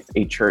think that if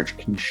a church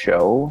can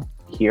show,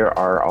 here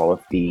are all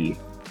of the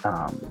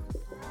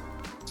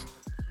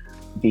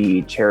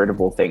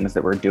charitable things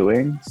that we're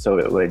doing, so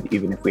it would,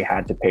 even if we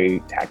had to pay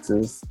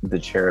taxes, the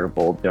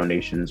charitable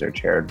donations or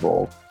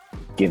charitable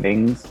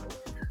givings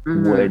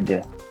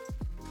would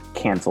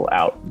cancel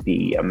out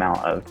the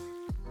amount of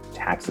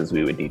taxes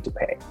we would need to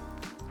pay.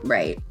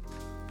 Right.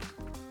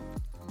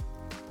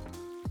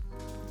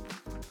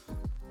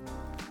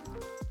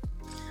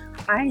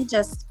 I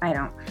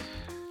don't.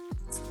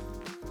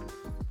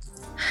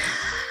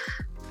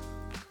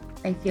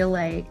 I feel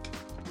like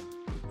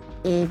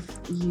if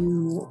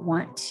you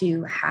want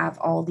to have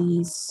all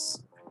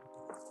these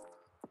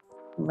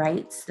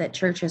rights that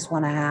churches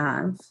want to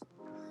have,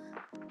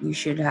 you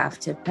should have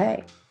to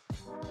pay.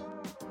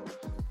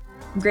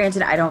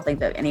 Granted, I don't think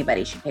that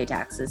anybody should pay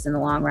taxes in the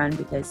long run,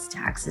 because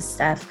tax is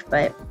theft,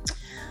 but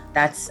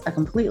that's a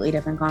completely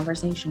different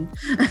conversation.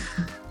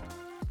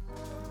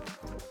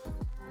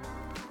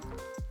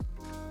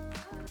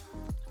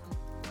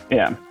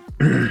 Yeah.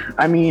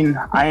 I mean,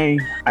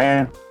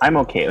 I'm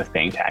okay with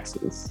paying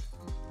taxes.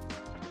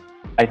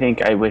 I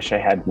think I wish I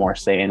had more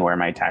say in where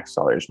my tax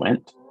dollars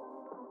went.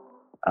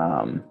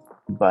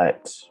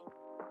 But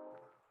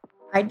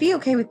I'd be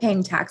okay with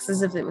paying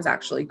taxes if it was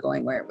actually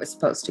going where it was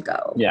supposed to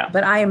go. Yeah.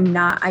 But I'm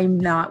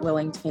not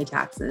willing to pay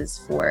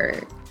taxes for,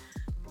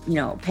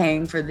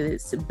 paying for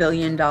this $1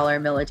 billion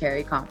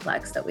military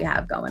complex that we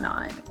have going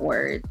on,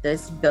 or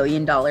this $1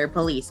 billion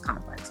police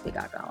complex we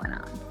got going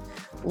on.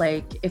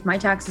 Like, if my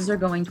taxes are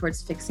going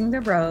towards fixing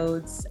the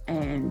roads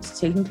and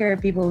taking care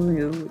of people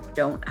who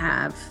don't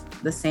have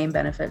the same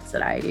benefits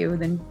that I do,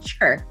 then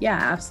sure, yeah,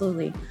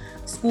 absolutely.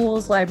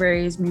 Schools,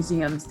 libraries,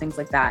 museums, things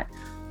like that.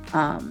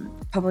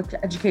 Public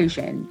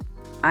education.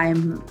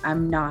 I'm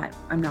not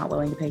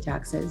willing to pay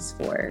taxes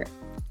for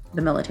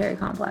the military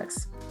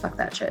complex. Fuck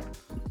that shit.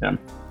 Yeah.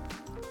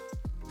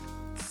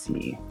 Let's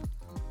see.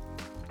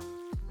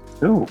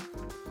 Ooh.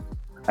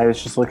 I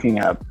was just looking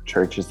up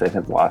churches that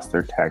have lost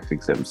their tax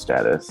exempt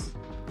status.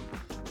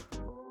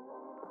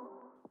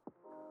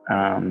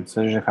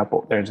 So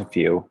there's a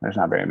few. There's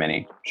not very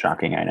many.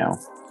 Shocking, I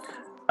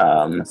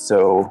know.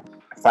 So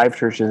 5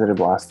 churches that have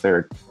lost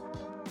their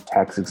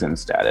tax exempt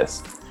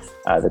status.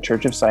 The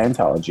Church of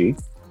Scientology,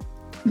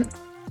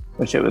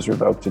 which it was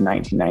revoked in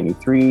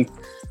 1993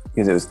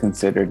 because it was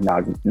considered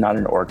not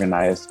an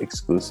organized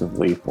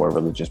exclusively for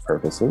religious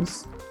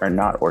purposes, or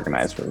not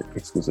organized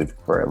exclusively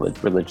for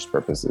religious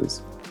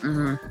purposes.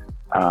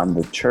 Mm-hmm.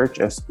 The Church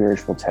of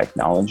Spiritual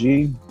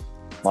Technology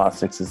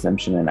lost its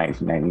exemption in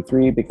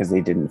 1993 because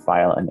they didn't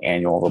file an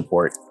annual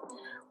report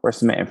or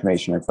submit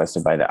information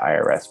requested by the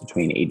IRS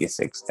between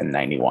 86 and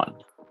 91.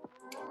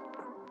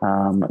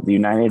 The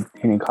United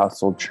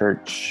Pentecostal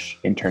Church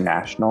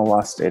International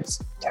lost its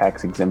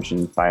tax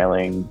exemption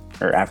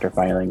after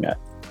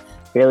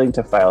failing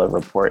to file a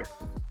report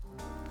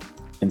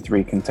in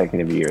 3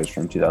 consecutive years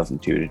from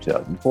 2002 to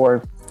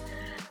 2004.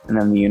 And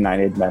then the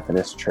United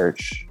Methodist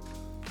Church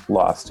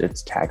lost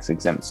its tax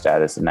exempt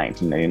status in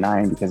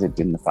 1999 because it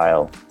didn't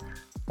file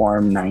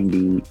Form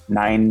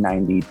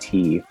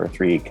 990T for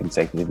 3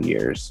 consecutive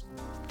years.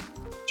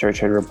 The church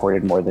had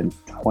reported more than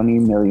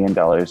 $20 million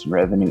in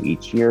revenue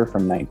each year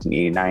from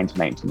 1989 to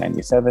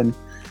 1997,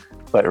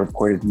 but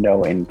reported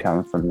no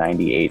income from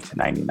 98 to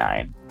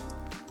 99.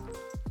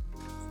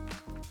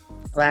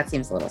 Well, that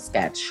seems a little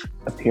sketch.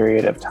 A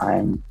period of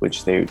time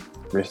which they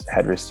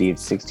had received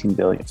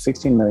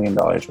 $16 million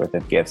worth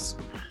of gifts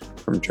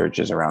from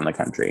churches around the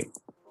country.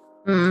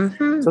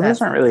 Mm-hmm. So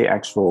those aren't really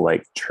actual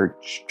like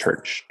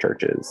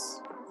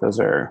churches. Those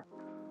are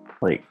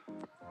like,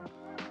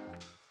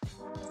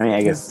 I mean,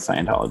 I guess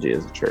Scientology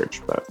is a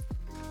church, but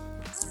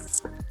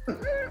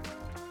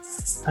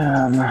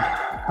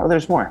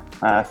there's more.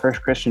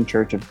 First Christian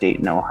Church of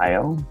Dayton,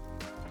 Ohio,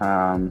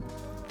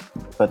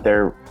 but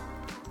their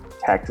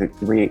tax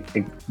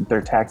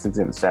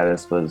exempt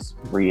status was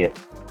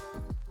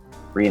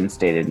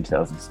reinstated in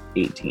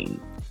 2018.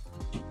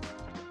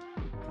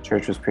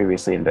 Church was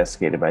previously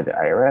investigated by the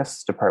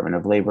IRS, Department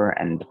of Labor,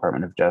 and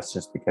Department of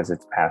Justice because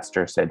its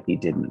pastor said he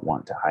didn't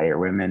want to hire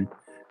women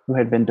who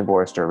had been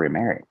divorced or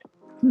remarried.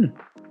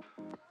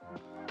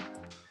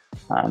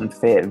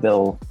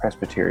 Fayetteville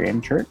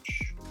Presbyterian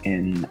Church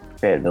in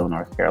Fayetteville,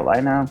 North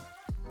Carolina,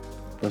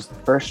 was the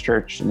first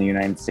church in the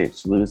United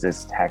States to lose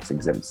its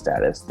tax-exempt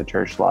status. The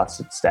church lost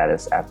its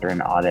status after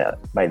an audit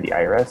by the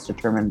IRS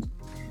determined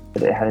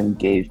that it had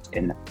engaged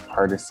in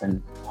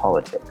partisan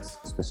politics.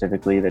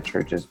 Specifically, the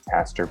church's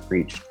pastor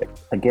preached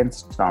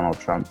against Donald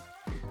Trump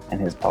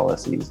and his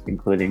policies,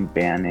 including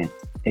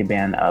a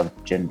ban of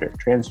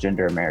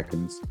transgender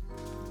Americans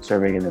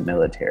serving in the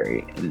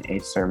military, in a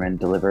sermon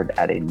delivered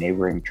at a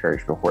neighboring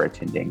church before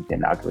attending the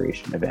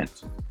inauguration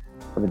event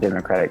for the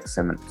Democratic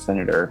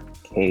Senator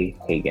Kay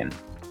Hagan.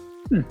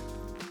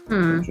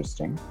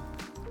 Interesting.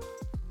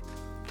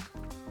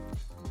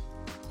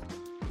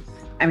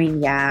 I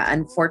mean, yeah,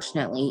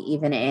 unfortunately,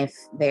 even if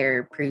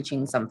they're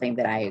preaching something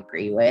that I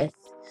agree with,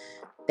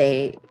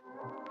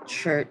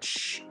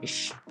 church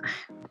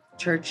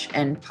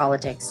and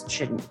politics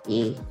shouldn't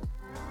be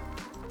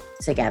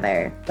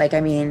together. Like, I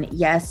mean,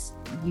 yes,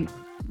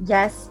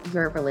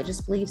 your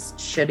religious beliefs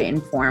should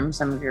inform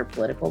some of your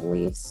political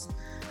beliefs,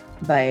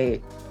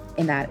 but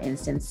in that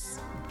instance,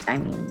 I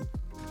mean,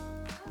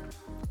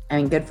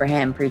 good for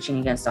him preaching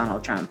against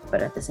Donald Trump,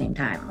 but at the same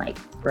time, like,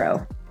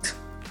 bro,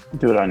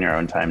 do it on your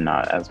own time,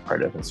 not as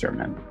part of a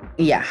sermon.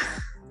 Yeah.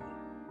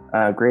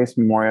 Grace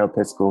Memorial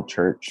Episcopal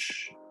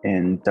Church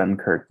in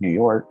Dunkirk, New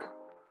York,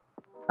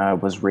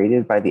 was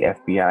raided by the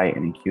FBI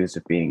and accused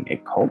of being a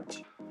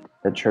cult.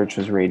 The church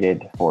was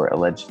raided for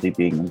allegedly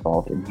being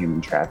involved in human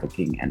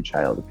trafficking and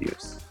child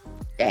abuse.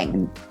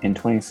 Dang. In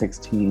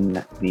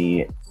 2016,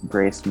 the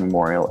Grace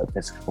Memorial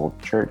Episcopal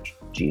Church,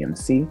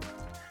 GMC,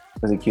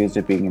 was accused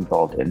of being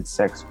involved in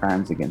sex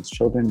crimes against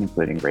children,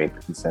 including rape,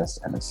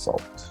 incest, and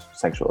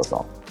sexual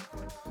assault.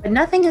 But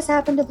nothing has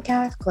happened to the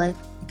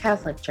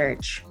Catholic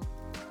Church.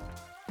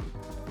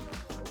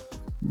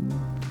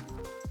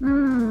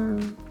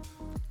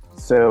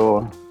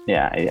 So,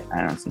 yeah, I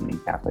don't see any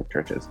Catholic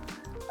churches.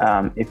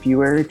 If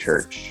you are a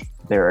church,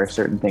 there are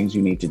certain things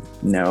you need to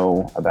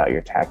know about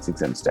your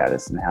tax-exempt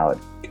status and how it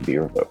can be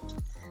revoked.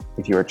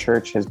 If your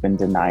church has been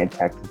denied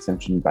tax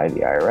exemption by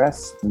the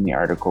IRS, then this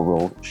article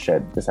will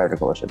shed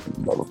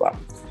blah, blah, blah.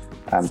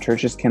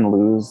 Churches can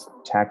lose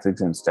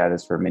tax-exempt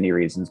status for many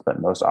reasons, but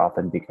most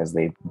often because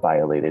they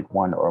violated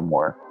one or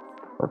more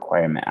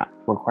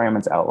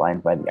requirements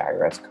outlined by the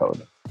IRS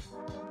code.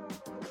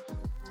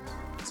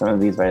 Some of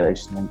these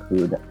violations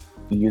include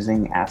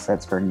using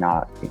assets for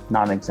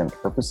non-exempt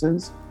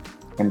purposes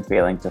and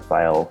failing to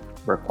file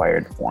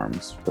required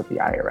forms with the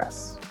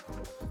IRS.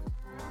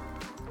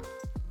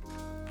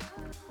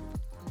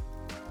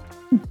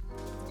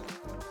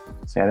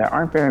 So yeah, there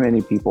aren't very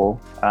many people,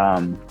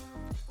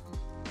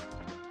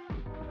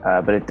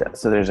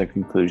 so there's a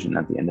conclusion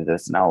at the end of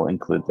this, and I'll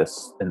include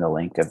this in the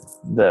link of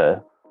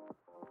the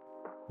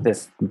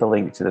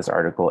link to this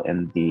article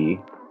in the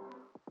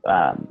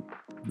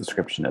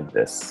description of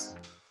this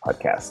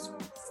podcast.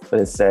 But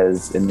it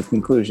says in the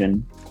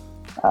conclusion,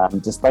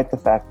 despite the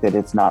fact that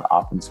it's not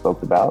often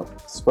spoken about,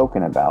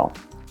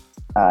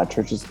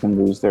 churches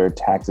can lose their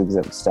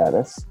tax-exempt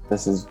status.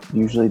 This is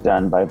usually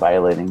done by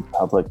violating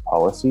public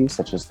policy,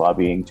 such as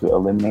lobbying to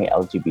eliminate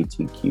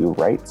LGBTQ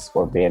rights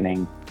or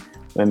banning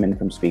women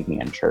from speaking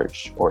in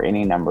church, or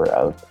any number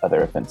of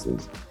other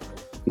offenses.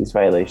 These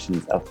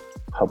violations of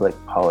public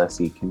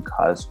policy can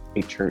cause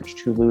a church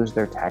to lose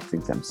their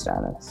tax-exempt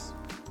status.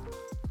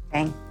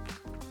 Okay.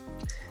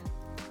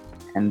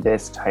 And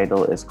this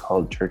title is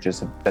called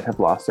Churches That Have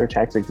Lost Their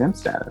Tax-Exempt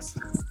Status.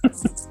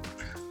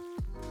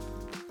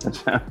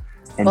 Such an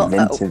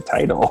inventive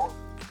title.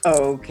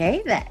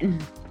 Okay,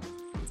 then.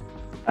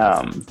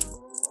 Um,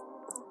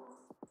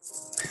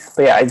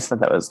 but yeah, I just thought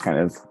that was kind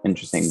of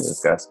interesting to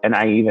discuss. And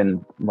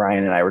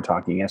Ryan and I were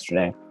talking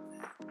yesterday,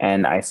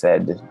 and I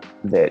said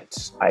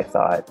that I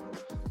thought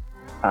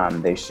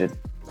they should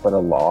put a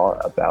law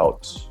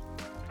about,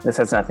 this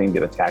has nothing to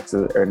do with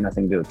taxes or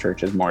nothing to do with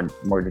churches, more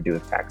to do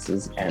with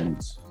taxes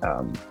and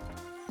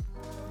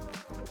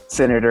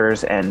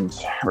senators and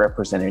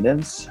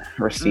representatives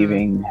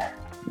receiving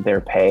their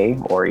pay,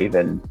 or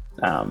even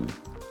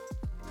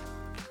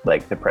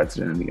like the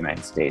president of the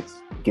United States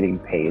getting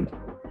paid.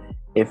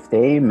 If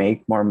they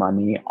make more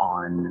money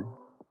on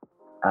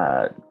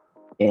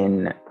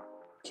in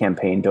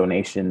campaign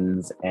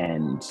donations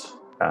and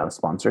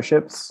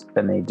sponsorships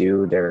than they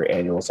do their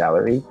annual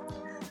salary,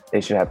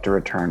 they should have to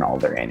return all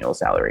their annual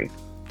salary.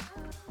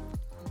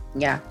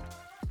 Yeah.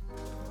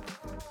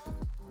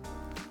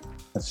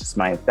 That's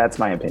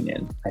my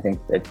opinion. I think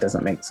it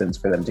doesn't make sense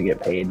for them to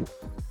get paid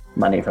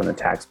money from the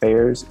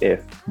taxpayers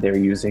if they're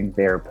using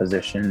their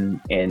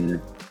position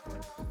in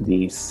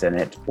the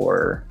Senate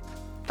or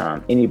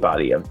any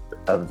body of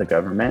the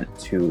government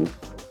to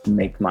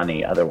make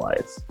money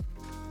otherwise.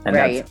 And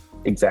right. That's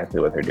exactly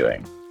what they're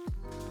doing.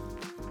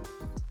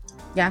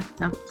 Yeah,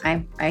 no,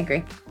 I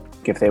agree.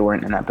 If they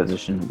weren't in that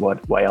position,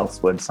 why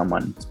else would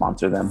someone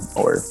sponsor them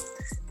or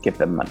give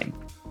them money?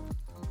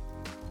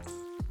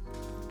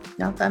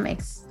 No, that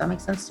makes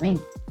sense to me.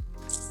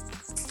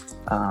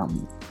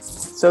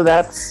 So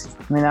that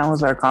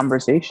was our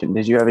conversation.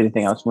 Did you have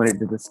anything else you wanted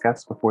to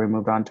discuss before we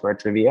moved on to our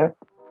trivia?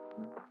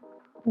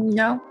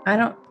 No, I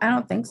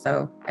don't think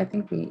so. I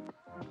think we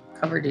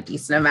covered a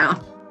decent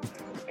amount.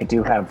 I'm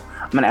going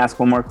to ask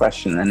one more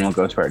question, then we'll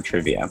go to our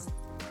trivia.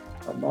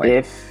 Oh,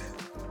 boy.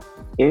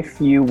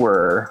 If you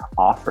were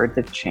offered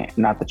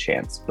not the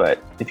chance,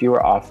 but if you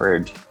were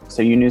offered,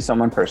 so you knew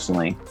someone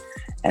personally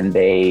and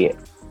they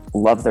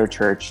love their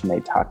church and they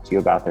talk to you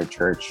about their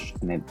church,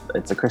 and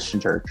it's a Christian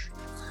church,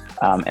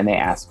 and they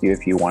ask you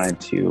if you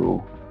wanted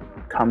to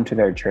come to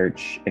their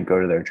church and go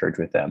to their church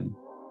with them,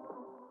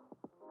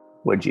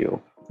 would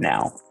you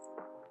now?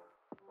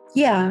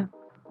 Yeah.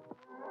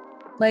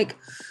 Like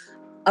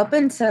up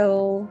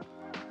until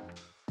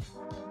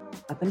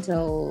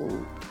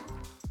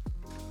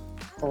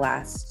the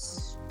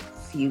last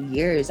few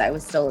years, I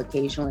was still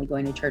occasionally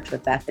going to church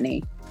with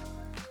Bethany.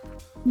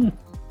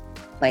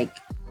 Like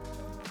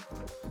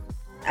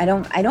I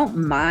don't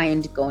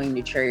mind going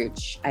to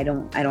church. I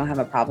don't have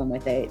a problem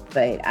with it,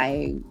 but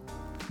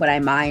what I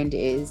mind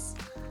is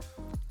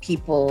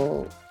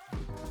people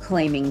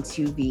claiming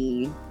to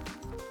be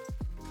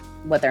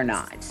what they're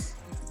not.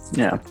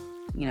 Yeah.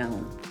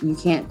 You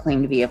can't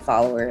claim to be a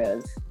follower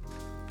of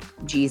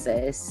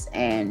Jesus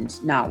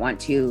and not want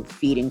to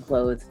feed and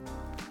clothe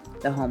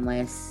the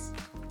homeless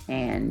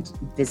and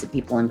visit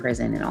people in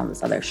prison and all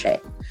this other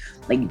shit.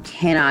 Like, you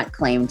cannot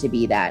claim to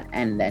be that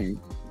and then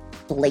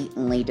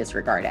blatantly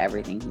disregard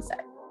everything he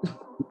said.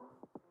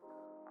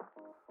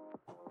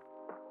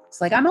 It's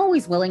like, I'm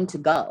always willing to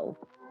go.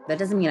 That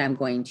doesn't mean I'm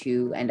going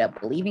to end up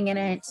believing in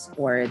it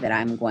or that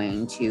I'm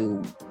going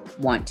to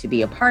want to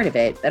be a part of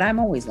it, but I'm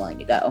always willing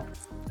to go.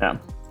 Yeah.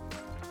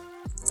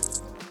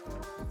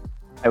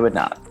 I would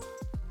not.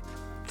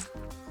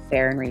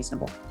 Fair and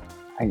reasonable.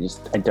 I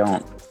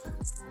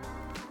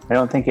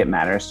don't think it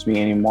matters to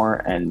me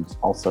anymore, and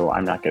also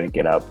I'm not going to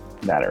get up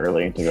that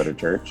early to go to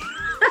church.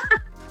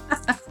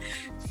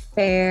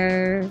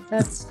 Fair.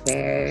 That's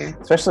fair.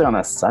 Especially on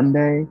a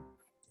Sunday.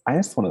 I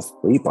just want to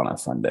sleep on a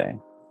Sunday.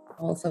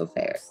 Also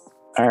fair.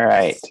 All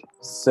right.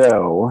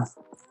 So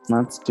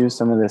let's do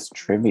some of this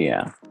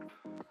trivia.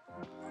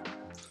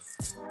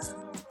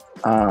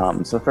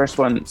 So first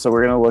one, so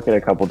we're going to look at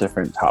a couple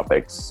different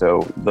topics.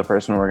 So the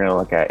first one we're going to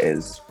look at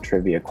is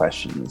trivia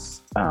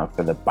questions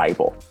for the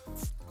Bible.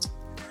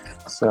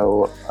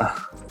 So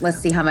let's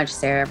see how much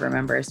Sarah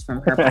remembers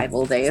from her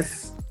Bible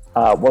days.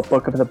 What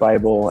book of the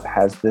Bible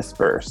has this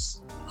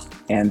verse?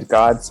 And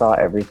God saw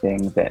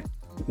everything that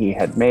he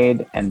had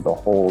made, and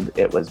behold,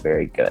 it was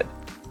very good.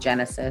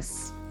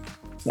 Genesis.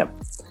 Yep.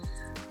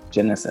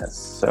 Genesis.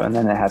 So, and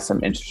then it has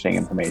some interesting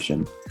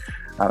information.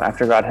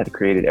 After God had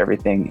created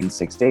everything in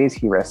 6 days,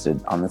 he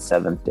rested on the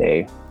seventh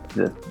day.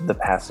 The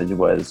passage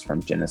was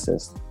from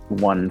Genesis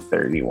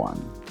 1:31.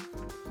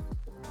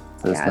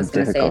 So I was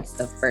going to say it's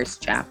the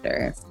first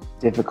chapter.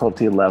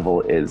 Difficulty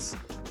level is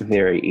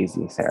very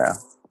easy, Sarah.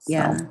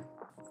 Yeah.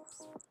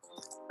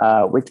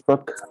 So, which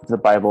book of the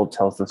Bible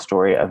tells the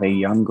story of a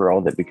young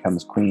girl that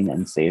becomes queen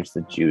and saves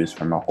the Jews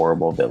from a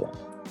horrible villain?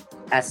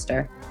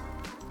 Esther.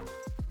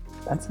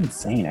 That's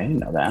insane. I didn't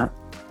know that.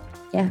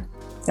 Yeah.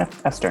 Yeah,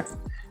 Esther.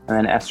 And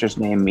then Esther's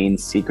name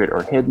means secret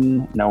or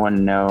hidden. No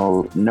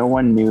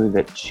one knew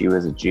that she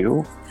was a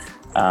Jew,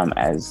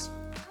 as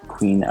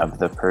queen of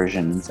the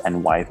Persians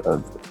and wife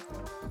of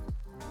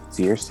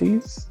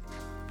Xerxes.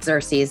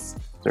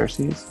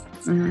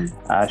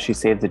 Mm-hmm. She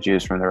saved the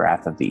Jews from the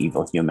wrath of the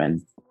evil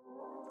human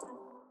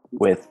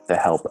with the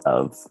help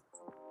of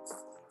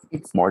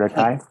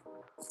Mordecai.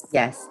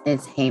 Yes,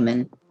 it's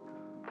Haman.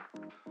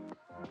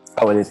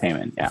 Oh, it is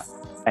Haman. Yeah,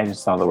 I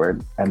just saw the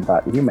word and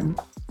thought human.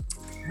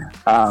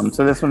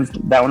 So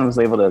that one was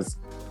labeled as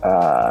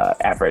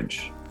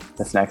average.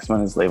 This next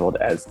one is labeled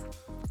as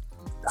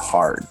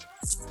hard.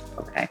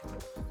 Okay.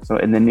 So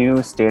in the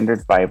New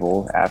Standard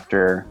Bible,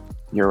 after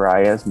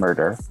Uriah's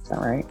murder, is that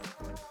right?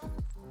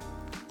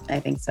 I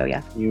think so,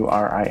 yeah.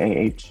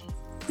 Uriah.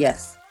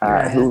 Yes.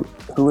 Who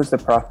was the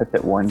prophet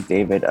that warned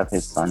David of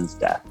his son's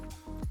death?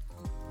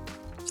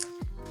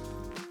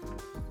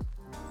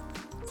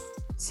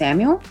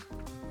 Samuel?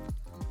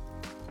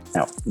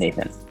 No,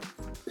 Nathan.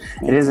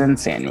 It is in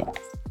Samuel,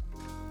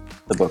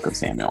 the book of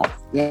Samuel.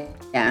 Yeah.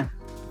 Yeah.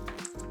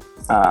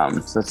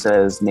 So it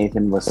says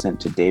Nathan was sent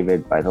to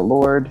David by the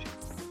Lord.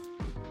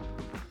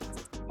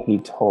 He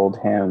told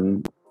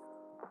him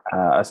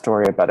a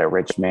story about a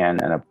rich man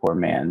and a poor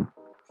man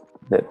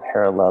that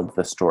paralleled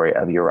the story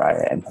of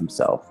Uriah and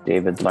himself.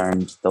 David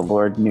learned the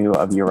Lord knew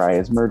of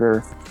Uriah's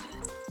murder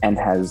and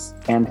his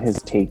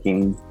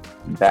taking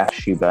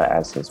Bathsheba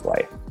as his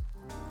wife.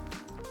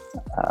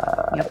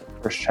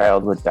 First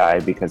child would die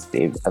because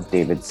of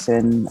David's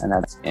sin, and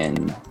that's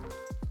in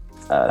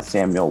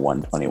Samuel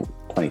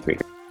 1:23.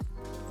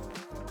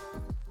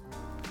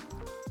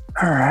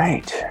 All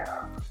right.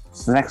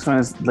 So the next one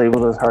is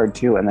labeled as hard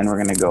too, and then we're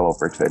going to go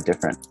over to a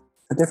different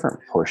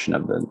portion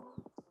of the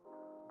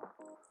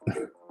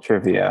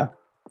trivia.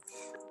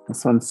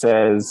 This one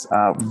says,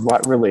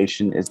 what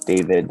relation is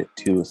David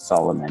to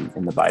Solomon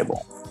in the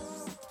Bible?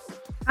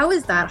 How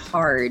is that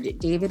hard?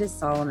 David is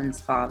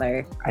Solomon's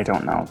father. I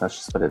don't know. That's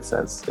just what it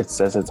says. It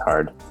says it's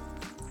hard.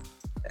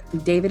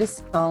 David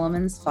is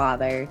Solomon's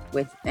father,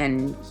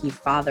 and he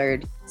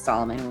fathered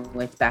Solomon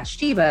with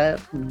Bathsheba,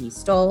 whom he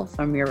stole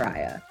from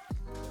Uriah.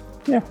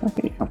 Yeah,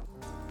 okay.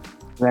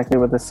 Exactly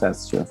what this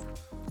says too.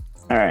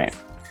 All right.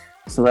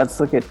 So let's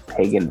look at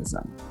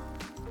paganism.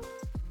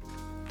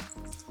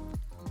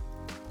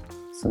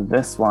 So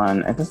this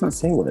one, it doesn't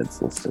say what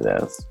it's listed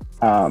as.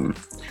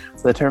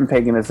 The term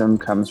paganism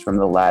comes from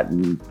the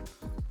Latin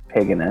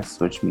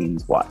paganus, which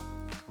means what?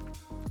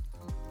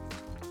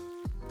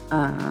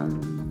 I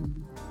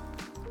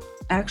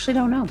actually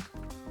don't know.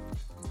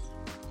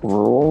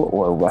 Rural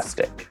or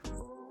rustic?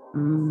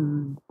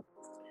 Mm.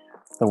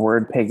 The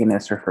word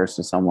paganus refers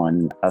to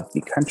someone of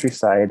the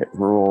countryside,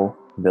 rural,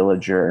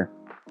 villager,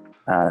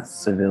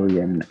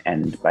 civilian,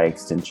 and by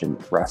extension,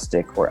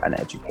 rustic or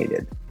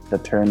uneducated. The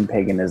term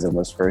paganism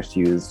was first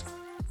used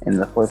in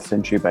the 4th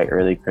century by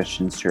early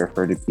Christians to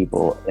refer to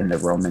people in the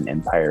Roman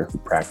Empire who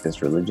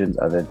practiced religions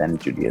other than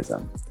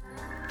Judaism.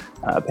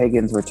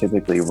 Pagans were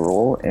typically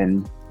rural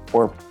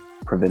or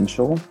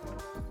provincial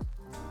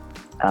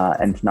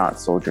and not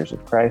soldiers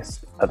of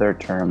Christ. Other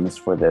terms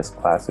for this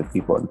class of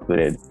people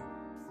included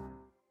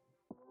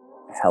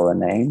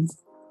Hellenane.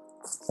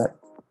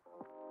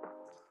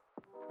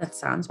 That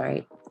sounds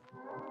right.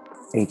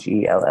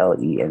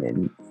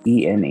 Hellene.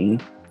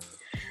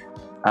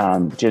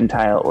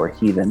 Gentile or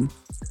heathen.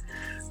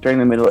 During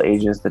the Middle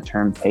Ages, the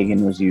term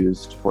pagan was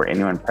used for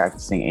anyone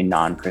practicing a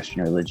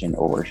non-Christian religion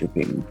or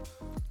worshiping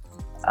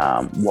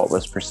what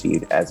was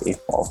perceived as a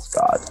false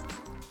god.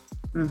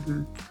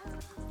 Mm-hmm.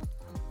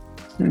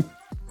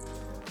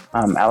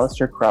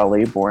 Aleister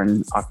Crowley,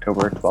 born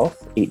October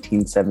 12th,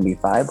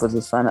 1875, was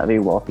the son of a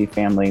wealthy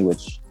family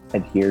which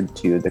adhered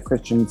to the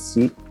Christian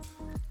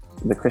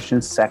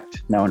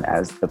sect known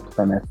as the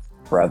Plymouth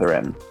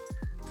Brethren.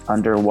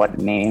 Under what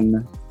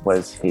name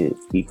was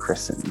he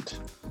christened?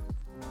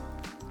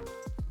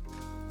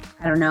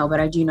 I don't know, but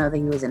I do know that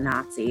he was a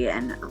Nazi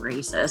and a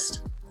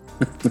racist.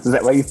 Is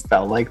that why you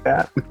felt like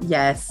that?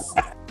 Yes.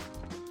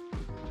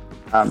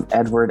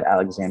 Edward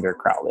Alexander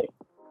Crowley.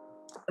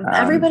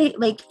 Everybody,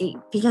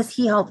 because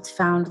he helped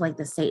found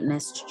the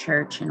Satanist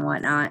church and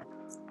whatnot.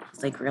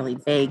 It's really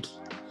big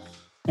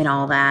and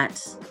all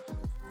that.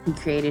 He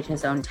created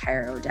his own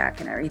tarot deck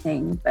and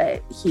everything,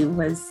 but he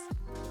was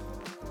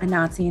a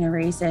Nazi and a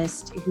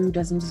racist who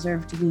doesn't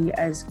deserve to be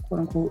as quote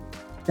unquote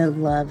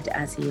beloved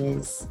as he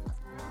is.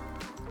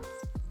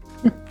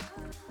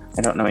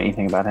 I don't know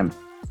anything about him.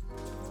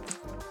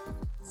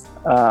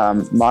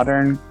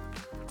 Modern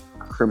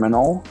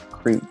criminal,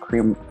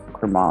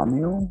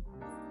 ceremonial.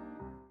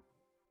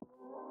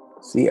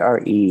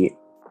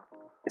 Ceremonial.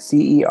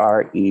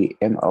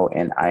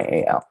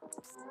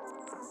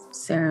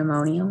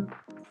 Ceremonial.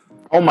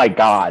 Oh my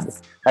God,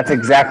 that's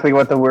exactly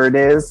what the word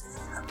is.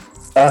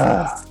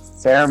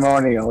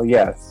 Ceremonial,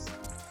 yes.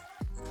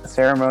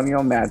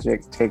 Ceremonial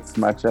magic takes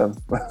much of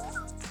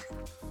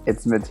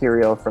its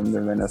material from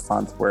the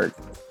Renaissance work,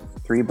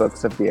 3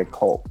 books of the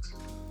occult,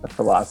 the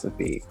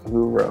philosophy.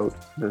 Who wrote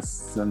this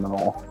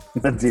seminal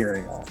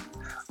material?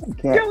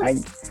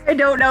 I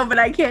don't know, but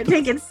I can't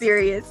take it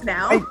serious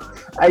now.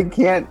 I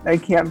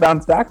can't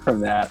bounce back from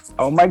that.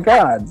 Oh my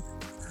God.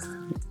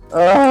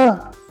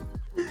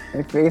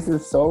 My face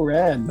is so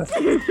red.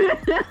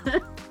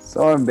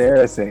 So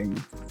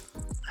embarrassing.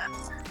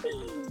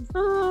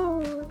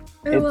 Oh,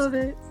 I love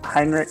it.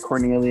 Heinrich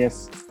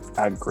Cornelius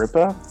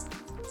Agrippa.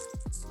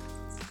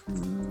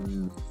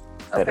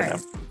 I don't know.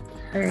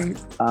 All right.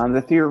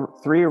 The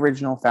 3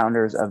 original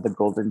founders of the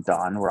Golden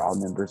Dawn were all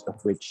members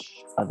of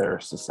which other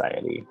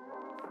society?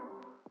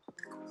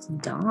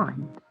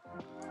 Dawn.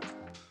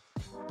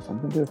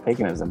 Something to do with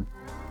paganism.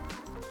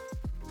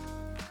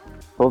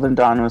 Golden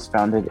Dawn was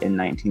founded in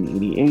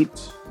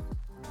 1988.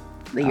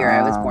 The year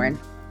I was born.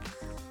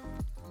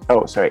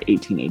 Oh, sorry,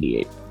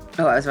 1888.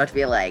 Oh, I was about to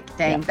be like,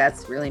 dang, Yeah.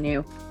 that's really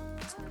new.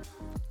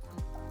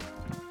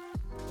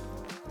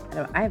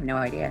 I have no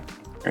idea.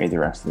 Read the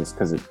rest of this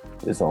because it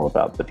is all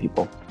about the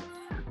people.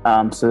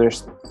 So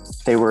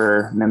they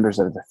were members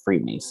of the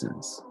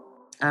Freemasons.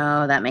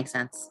 Oh, that makes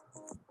sense.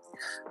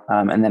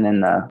 And then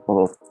in the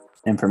little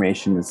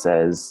information it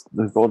says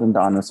the Golden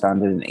Dawn was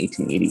founded in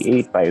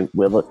 1888 by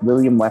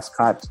William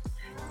Westcott,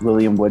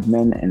 William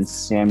Woodman, and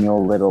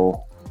Samuel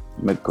Little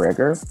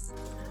McGregor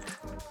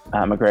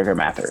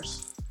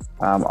Mathers,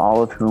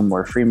 all of whom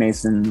were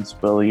Freemasons.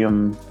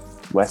 William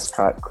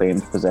Westcott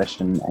claimed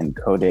possession and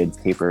coded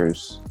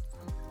papers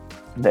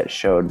that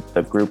showed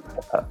the group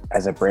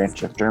as a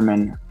branch of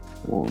German.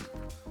 Ooh.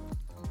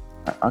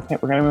 Okay,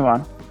 we're gonna move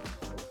on.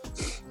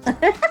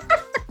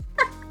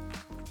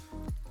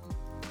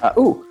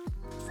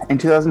 In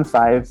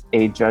 2005,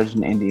 a judge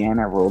in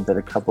Indiana ruled that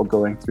a couple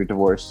going through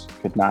divorce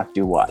could not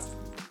do what?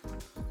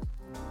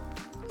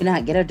 Could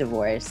not get a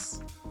divorce.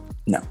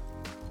 No.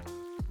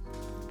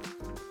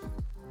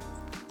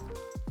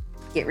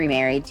 Get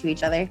remarried to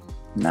each other?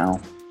 No.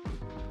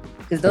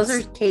 Because those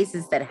are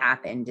cases that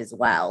happened as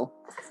well.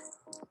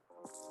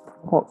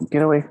 Well,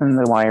 get away from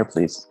the wire,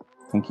 please.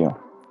 Thank you.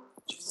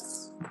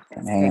 Jesus.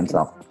 Can hang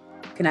himself.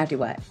 Could not do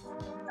what?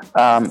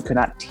 Could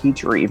not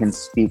teach or even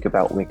speak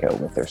about Wicca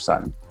with their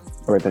son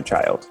or their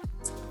child.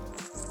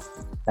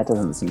 That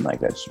doesn't seem like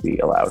that should be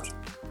allowed.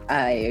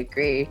 I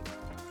agree.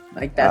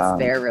 Like, that's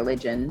their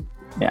religion.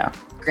 Yeah.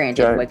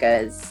 Granted,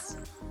 Wicca is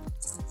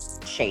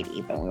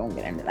shady, but we won't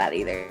get into that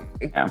either.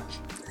 Yeah.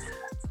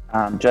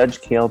 Judge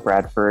Cale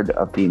Bradford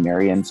of the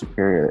Marion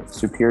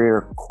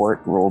Superior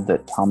Court ruled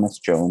that Thomas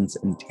Jones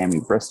and Tammy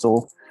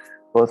Bristol,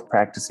 both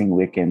practicing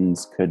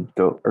Wiccans,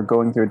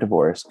 going through a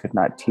divorce, could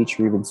not teach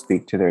or even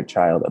speak to their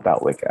child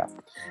about Wicca.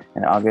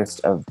 In August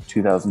of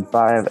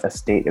 2005, a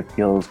state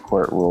appeals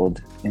court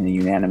ruled in a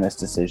unanimous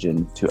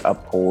decision to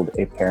uphold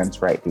a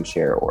parent's right to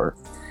share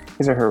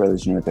his or her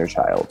religion with their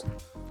child.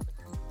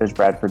 Judge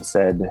Bradford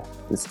said,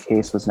 "This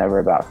case was never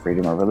about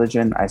freedom of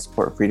religion. I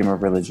support freedom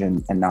of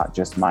religion and not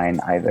just mine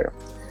either.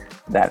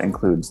 That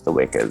includes the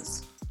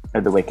Wiccans.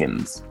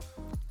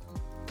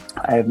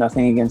 I have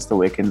nothing against the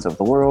Wiccans of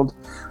the world.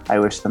 I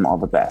wish them all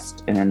the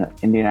best." In an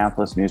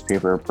Indianapolis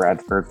newspaper,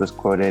 Bradford was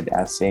quoted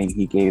as saying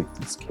he gave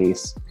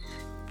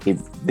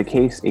the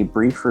case a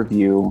brief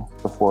review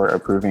before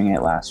approving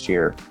it last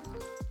year,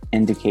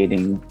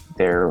 indicating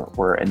there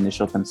were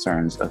initial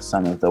concerns of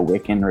some of the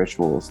Wiccan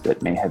rituals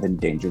that may have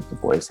endangered the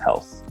boy's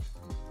health.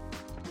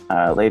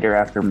 Later,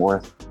 after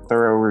more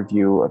thorough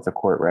review of the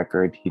court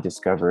record, he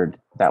discovered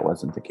that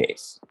wasn't the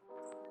case.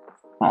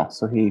 Oh,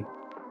 so he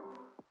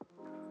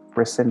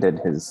rescinded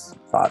his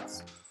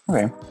thoughts.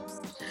 Okay.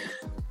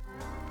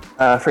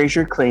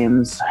 Fraser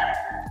claims, is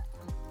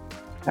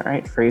that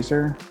right?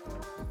 Fraser?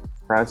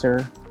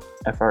 Frazer?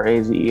 I'd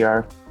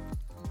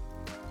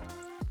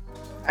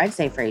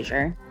say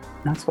Frasier.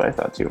 That's what I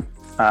thought too.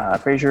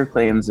 Fraser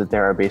claims that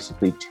there are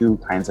basically two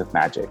kinds of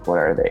magic. What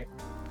are they?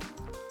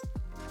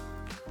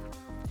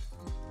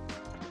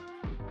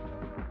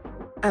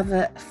 Of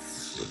a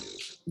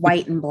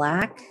white and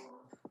black?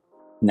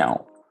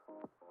 No.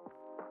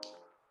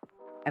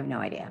 I have no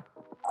idea.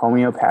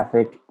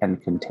 Homeopathic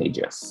and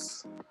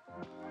contagious.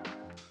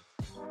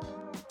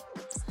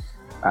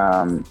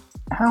 Ow.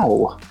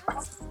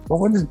 Well,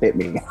 what does bit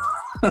mean?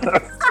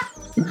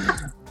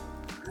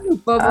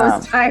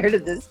 Bobo's tired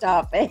of this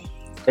topic.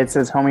 It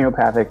says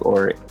homeopathic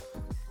or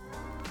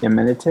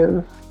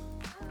imitative.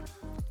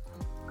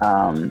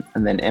 And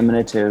then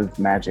imitative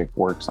magic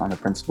works on the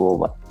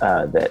principle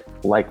that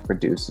like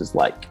produces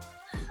like.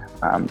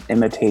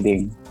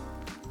 Imitating.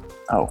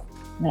 Oh,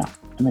 yeah,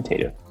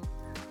 imitative.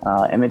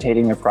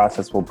 Imitating a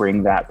process will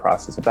bring that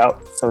process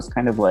about. So it's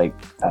kind of like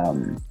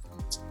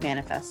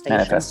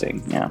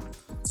manifesting, yeah.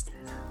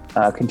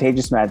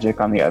 Contagious magic,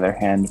 on the other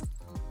hand,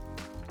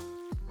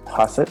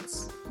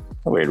 posits,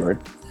 a weird word,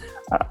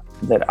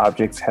 that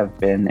objects have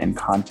been in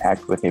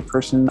contact with a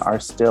person are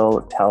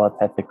still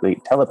telepathically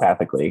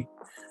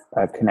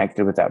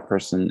connected with that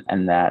person,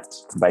 and that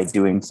by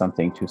doing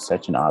something to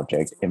such an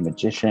object, a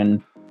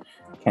magician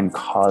can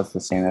cause the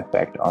same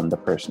effect on the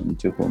person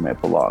to whom it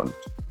belonged.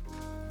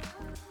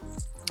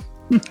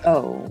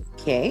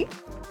 Okay.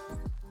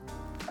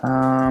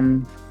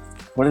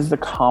 What is the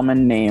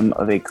common name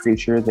of a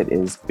creature that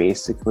is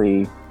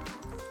basically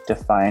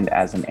defined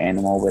as an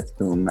animal with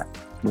whom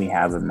we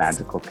have a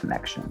magical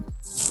connection?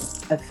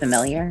 A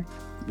familiar?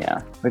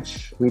 Yeah,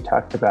 which we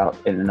talked about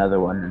in another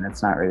one, and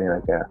it's not really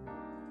like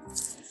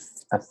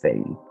a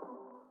thing.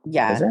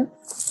 Yeah. Is it?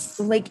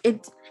 Like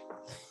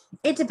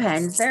it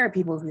depends. There are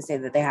people who say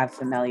that they have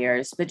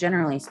familiars, but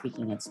generally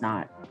speaking, it's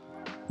not.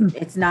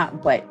 It's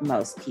not what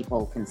most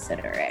people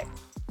consider it.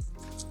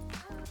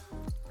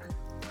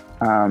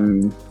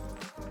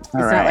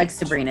 It's not like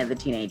Sabrina the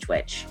Teenage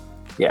Witch.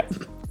 Yeah.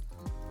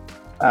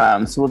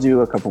 So we'll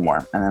do a couple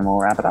more and then we'll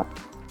wrap it up.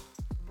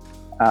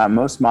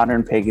 Most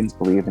modern pagans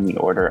believe in the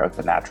order of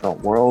the natural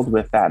world.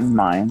 With that in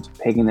mind,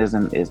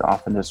 paganism is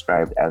often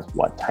described as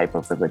what type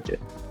of religion?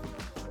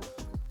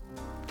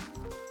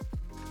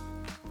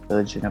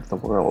 Religion of the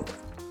world.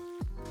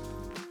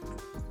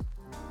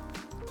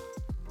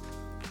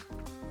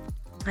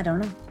 I don't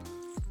know.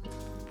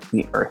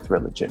 The earth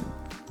religion,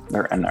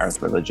 or an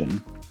earth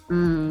religion.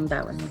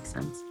 That would make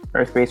sense.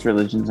 Earth-based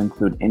religions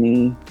include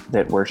any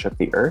that worship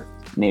the earth,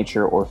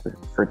 nature, or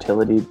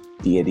fertility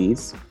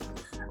deities.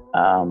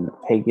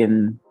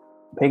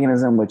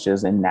 Paganism, which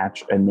is a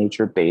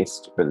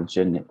nature-based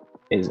religion,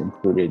 is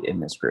included in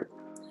this group.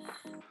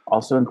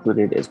 Also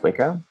included is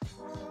Wicca,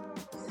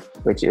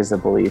 which is a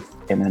belief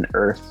in an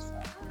earth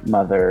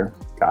mother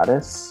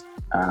goddess.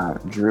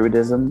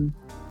 Druidism,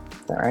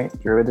 is that right?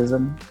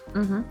 Druidism,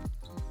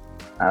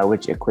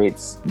 which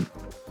equates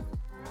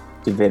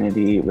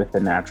divinity with the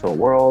natural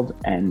world,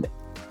 and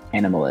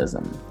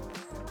animalism,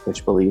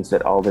 which believes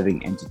that all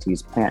living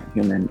entities, plant,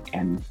 human,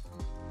 and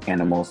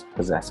animals,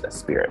 possess a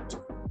spirit.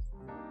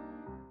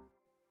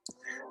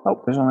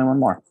 Oh, there's only one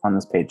more on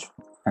this page,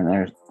 and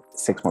there's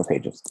 6 more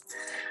pages.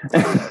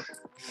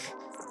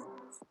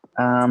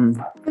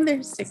 And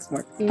there's 6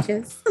 more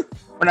pages.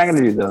 We're not going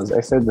to do those.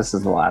 I said this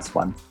is the last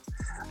one.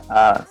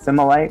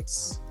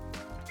 Themelites,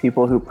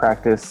 people who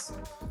practice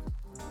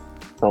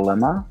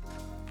thelema.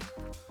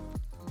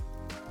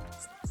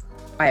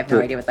 I have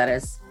no idea what that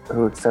is.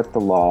 Who accept the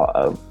law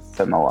of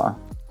Themela.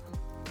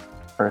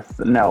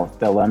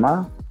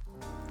 Thelema.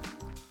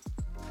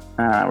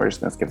 We're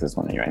just going to skip this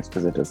one anyways,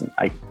 because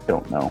I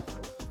don't know.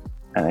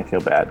 And I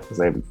feel bad,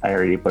 because I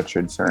already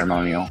butchered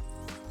ceremonial.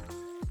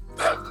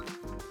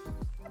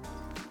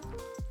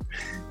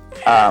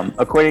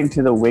 According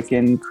to the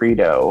Wiccan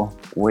credo,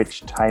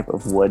 which type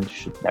of wood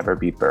should never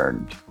be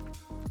burned?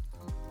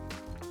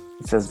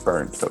 It says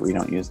burnt, but we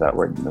don't use that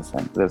word in this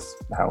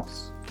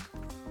house.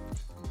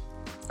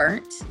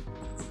 Burnt?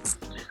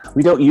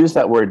 We don't use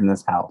that word in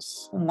this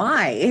house.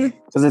 Why?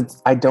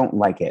 Because I don't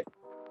like it.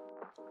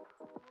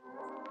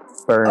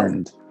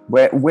 Burned. Oh.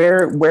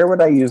 Where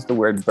would I use the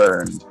word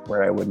burned?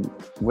 Where I wouldn't?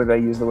 Would I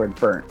use the word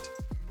burnt?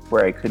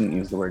 Where I couldn't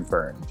use the word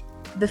burned?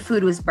 The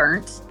food was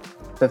burnt.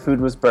 The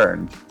food was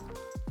burned.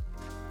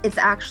 It's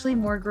actually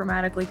more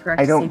grammatically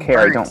correct. I don't care.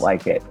 Burnt. I don't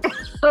like it.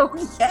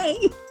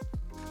 Okay.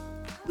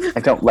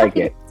 I don't like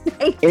it.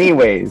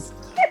 Anyways,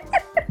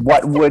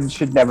 what wood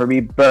should never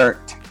be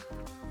burnt?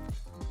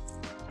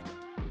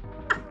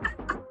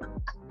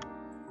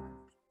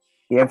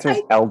 The answer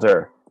is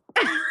elder.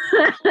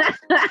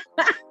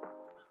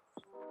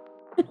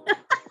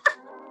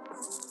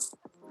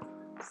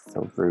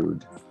 So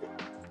rude.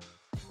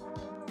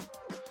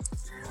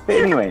 But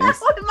anyways. How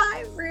am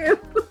I rude?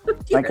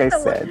 Like I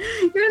said.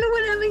 You're the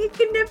one having a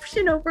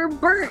conniption over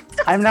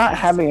burnt. I'm not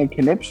having a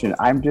conniption.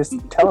 I'm just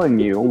telling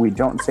you we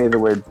don't say the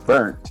word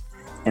burnt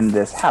in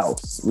this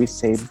house. We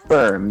say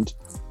burned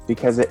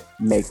because it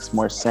makes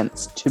more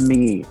sense to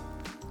me.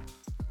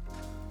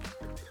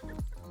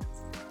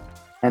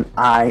 And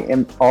I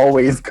am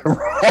always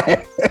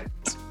correct.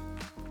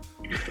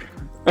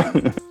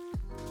 I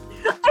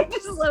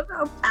just love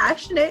how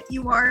passionate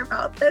you are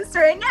about this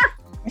right now.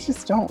 I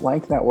just don't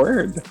like that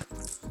word.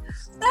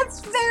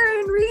 That's fair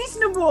and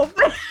reasonable,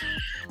 but...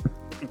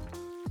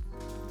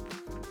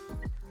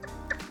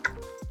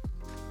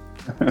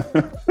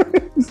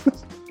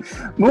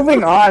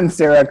 Moving on,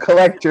 Sarah,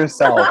 collect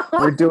yourself.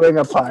 We're doing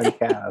a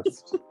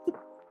podcast.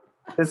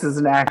 This is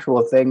an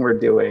actual thing we're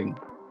doing.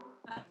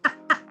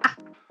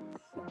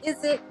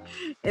 Is it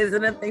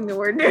a thing that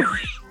we're doing?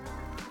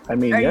 I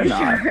mean, you're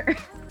not. Sure?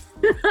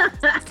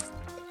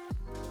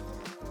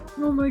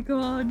 Oh my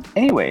god.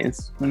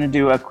 Anyways, I'm gonna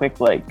do a quick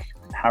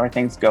how are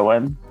things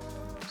going?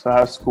 So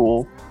how's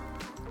school?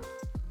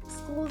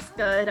 School's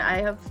good.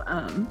 I have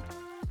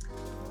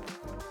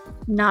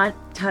not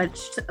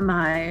touched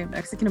my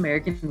Mexican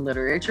American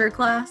literature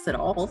class at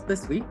all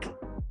this week.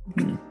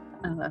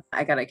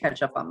 I gotta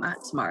catch up on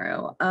that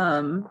tomorrow.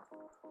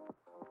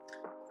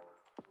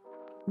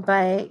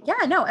 But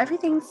yeah, no,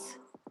 everything's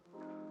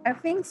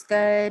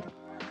good.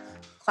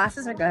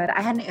 Classes are good.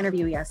 I had an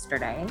interview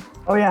yesterday.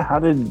 Oh yeah, how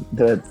did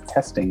the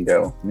testing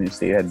go? You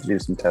say you had to do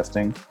some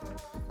testing.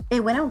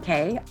 It went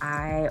okay.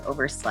 I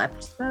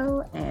overslept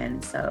though,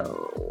 and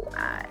so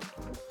I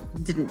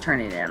didn't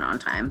turn it in on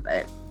time,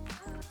 but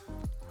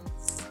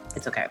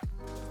it's okay.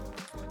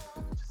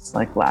 It's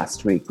like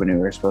last week when we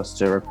were supposed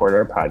to record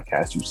our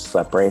podcast, you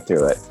slept right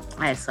through it.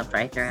 I slept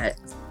right through it.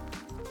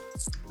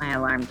 My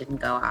alarm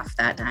didn't go off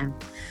that time.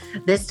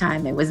 This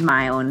time it was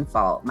my own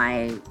fault.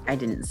 I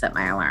didn't set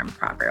my alarm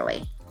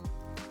properly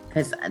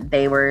because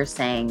they were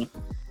saying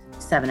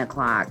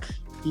 7:00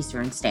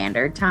 Eastern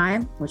Standard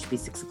Time, which would be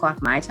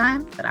 6:00 my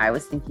time, but I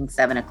was thinking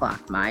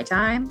 7:00 my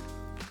time.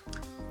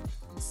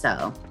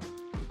 So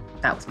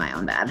that was my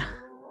own bad.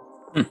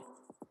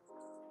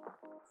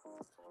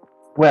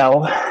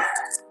 Well,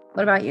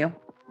 what about you?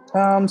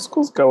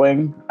 School's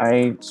going.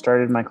 I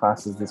started my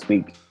classes this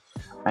week.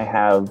 I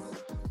have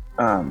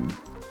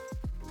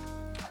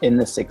in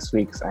the 6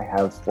 weeks, I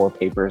have 4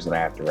 papers that I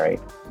have to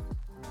write.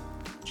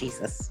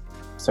 Jesus.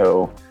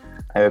 So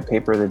I have a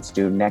paper that's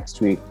due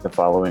next week, the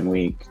following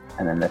week,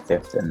 and then the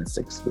 5th and the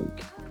 6th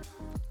week.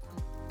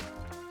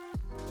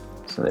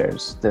 So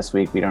there's this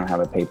week we don't have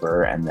a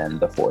paper, and then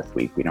the 4th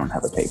week we don't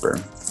have a paper.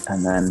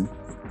 And then,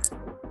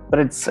 but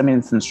it's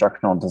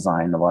instructional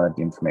design. A lot of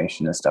the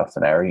information is stuff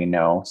that I already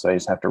know. So I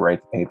just have to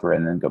write the paper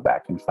and then go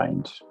back and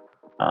find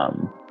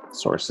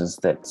sources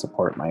that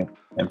support my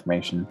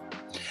information,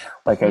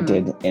 like I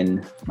did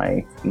in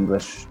my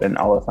English and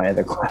all of my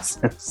other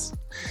classes.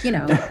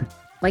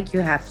 Like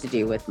you have to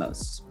do with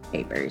most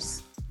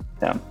papers.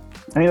 Yeah.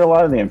 I need a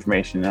lot of the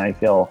information, and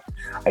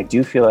I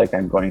do feel like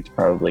I'm going to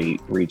probably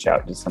reach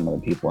out to some of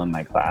the people in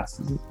my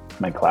class,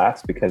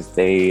 because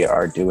they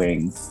are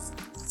doing,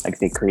 like,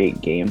 they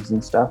create games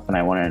and stuff, and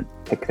I want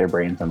to pick their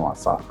brains on what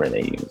software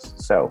they use.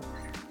 So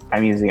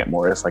I'm using it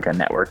more as like a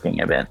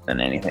networking event than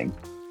anything.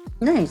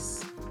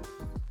 Nice.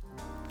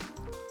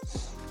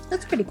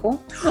 That's pretty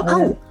cool.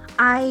 Oh,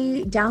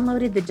 I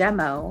downloaded the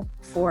demo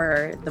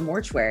for the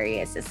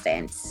mortuary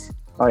assistant.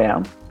 Oh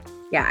yeah.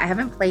 Yeah, I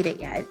haven't played it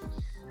yet.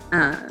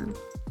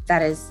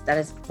 That is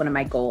one of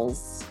my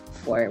goals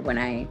for when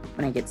I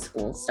get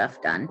school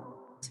stuff done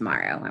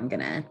tomorrow. I'm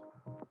gonna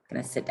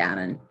sit down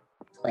and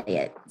play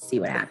it, see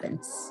what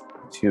happens.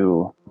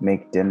 To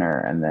make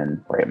dinner and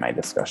then write my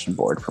discussion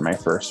board for my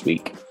first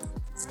week.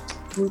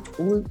 Woot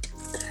woot.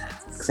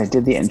 Because I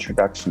did the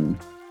introduction,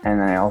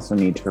 and I also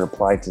need to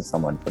reply to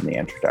someone from the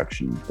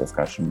introduction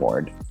discussion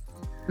board.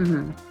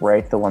 Mm-hmm.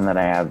 Write the one that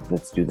I have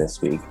that's due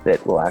this week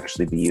that will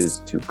actually be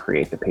used to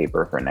create the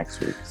paper for next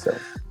week. So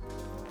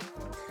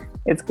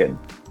it's good.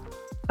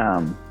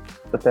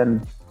 But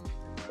then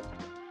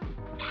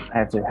I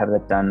have to have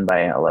that done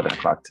by 11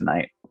 o'clock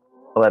tonight,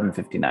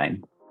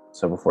 11:59.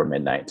 So before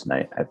midnight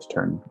tonight, I have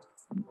to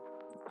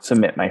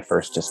submit my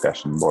first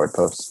discussion board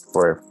post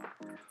for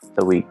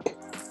the week.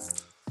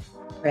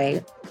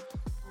 Right.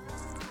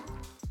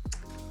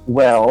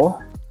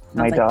 Well,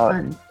 my Sounds like dog,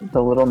 fun.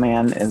 the little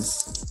man,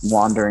 is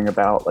wandering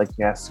about like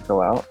he has to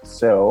go out.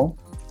 So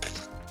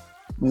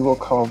we will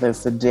call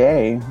this a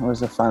day. It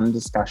was a fun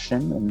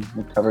discussion, and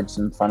we covered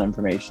some fun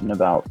information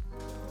about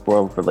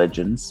world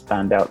religions.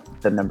 Found out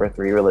the number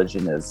 3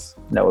 religion is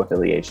no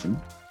affiliation.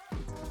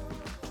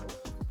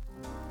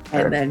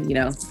 And then,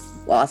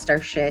 lost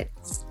our shit.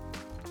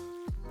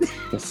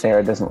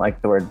 Sarah doesn't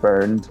like the word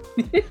burned.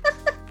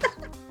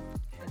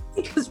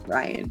 Because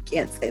Ryan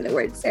can't say the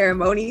word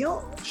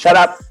ceremonial. Shut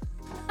up.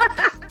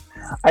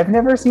 I've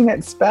never seen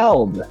it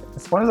spelled.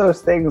 It's one of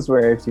those things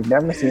where if you've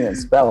never seen it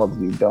spelled,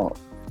 you don't.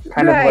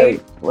 Kind Right.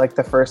 of like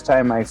the first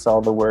time I saw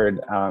the word,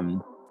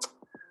 oh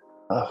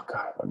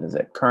God, what is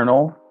it?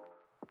 Colonel?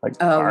 Like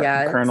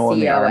Colonel in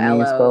the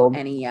Army spelled.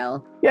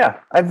 Colonel. Yeah,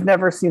 I've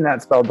never seen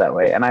that spelled that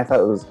way. And I thought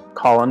it was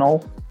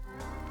colonel.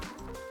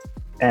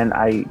 And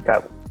I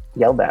got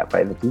yelled at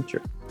by the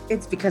teacher.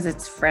 It's because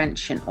it's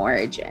French in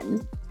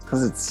origin.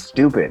 Because it's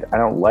stupid. I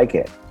don't like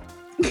it.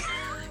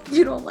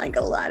 You don't like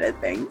a lot of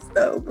things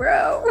though,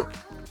 bro.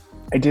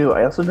 I do.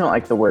 I also don't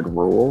like the word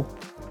rule.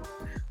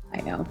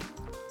 I know.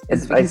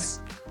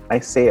 I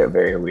say it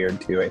very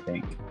weird too, I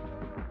think.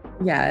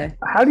 Yeah.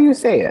 How do you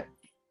say it?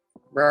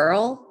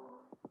 Rural.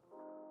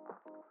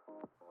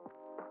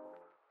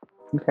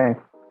 Okay.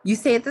 You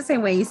say it the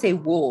same way you say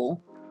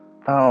wool.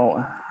 Oh,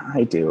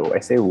 I do. I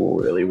say wool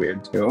really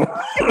weird too.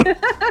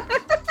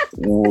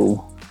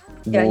 Wool.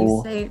 Yeah,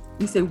 Wool.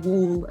 you say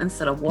wool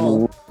instead of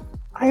wool.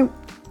 I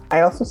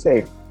also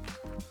say,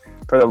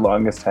 for the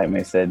longest time,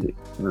 I said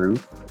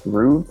roof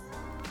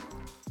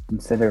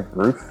instead of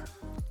roof.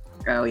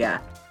 Oh yeah.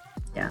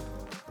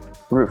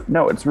 Roof.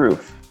 No, it's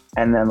roof.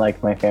 And then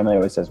like my family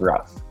always says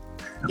rough.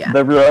 Yeah.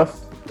 The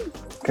roof,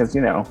 because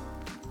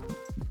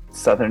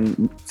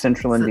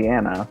central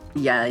Indiana.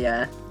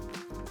 Yeah.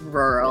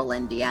 Rural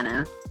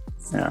Indiana.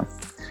 Yeah.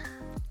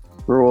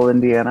 Rural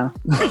Indiana.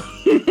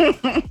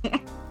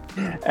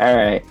 All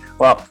right.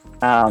 Well,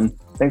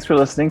 thanks for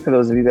listening. For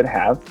those of you that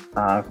have,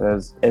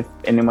 if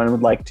anyone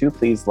would like to,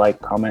 please like,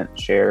 comment,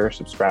 share,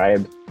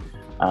 subscribe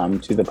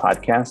to the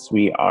podcast.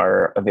 We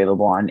are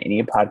available on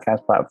any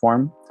podcast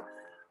platform.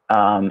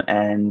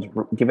 And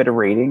give it a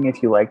rating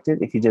if you liked it.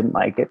 If you didn't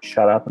like it,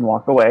 shut up and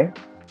walk away.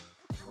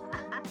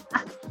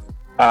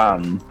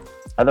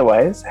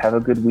 Otherwise, have a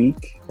good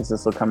week, because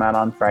this will come out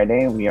on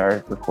Friday. We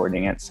are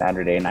recording it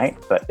Saturday night,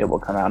 but it will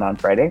come out on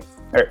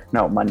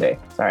Monday.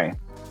 Sorry.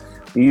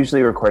 We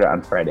usually record it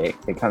on Friday.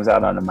 It comes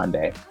out on a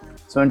Monday.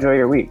 So enjoy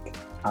your week.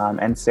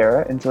 And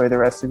Sarah, enjoy the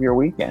rest of your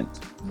weekend.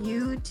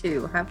 You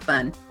too. Have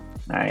fun.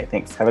 All right.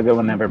 Thanks. Have a good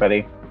one,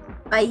 everybody.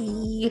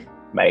 Bye.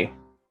 Bye.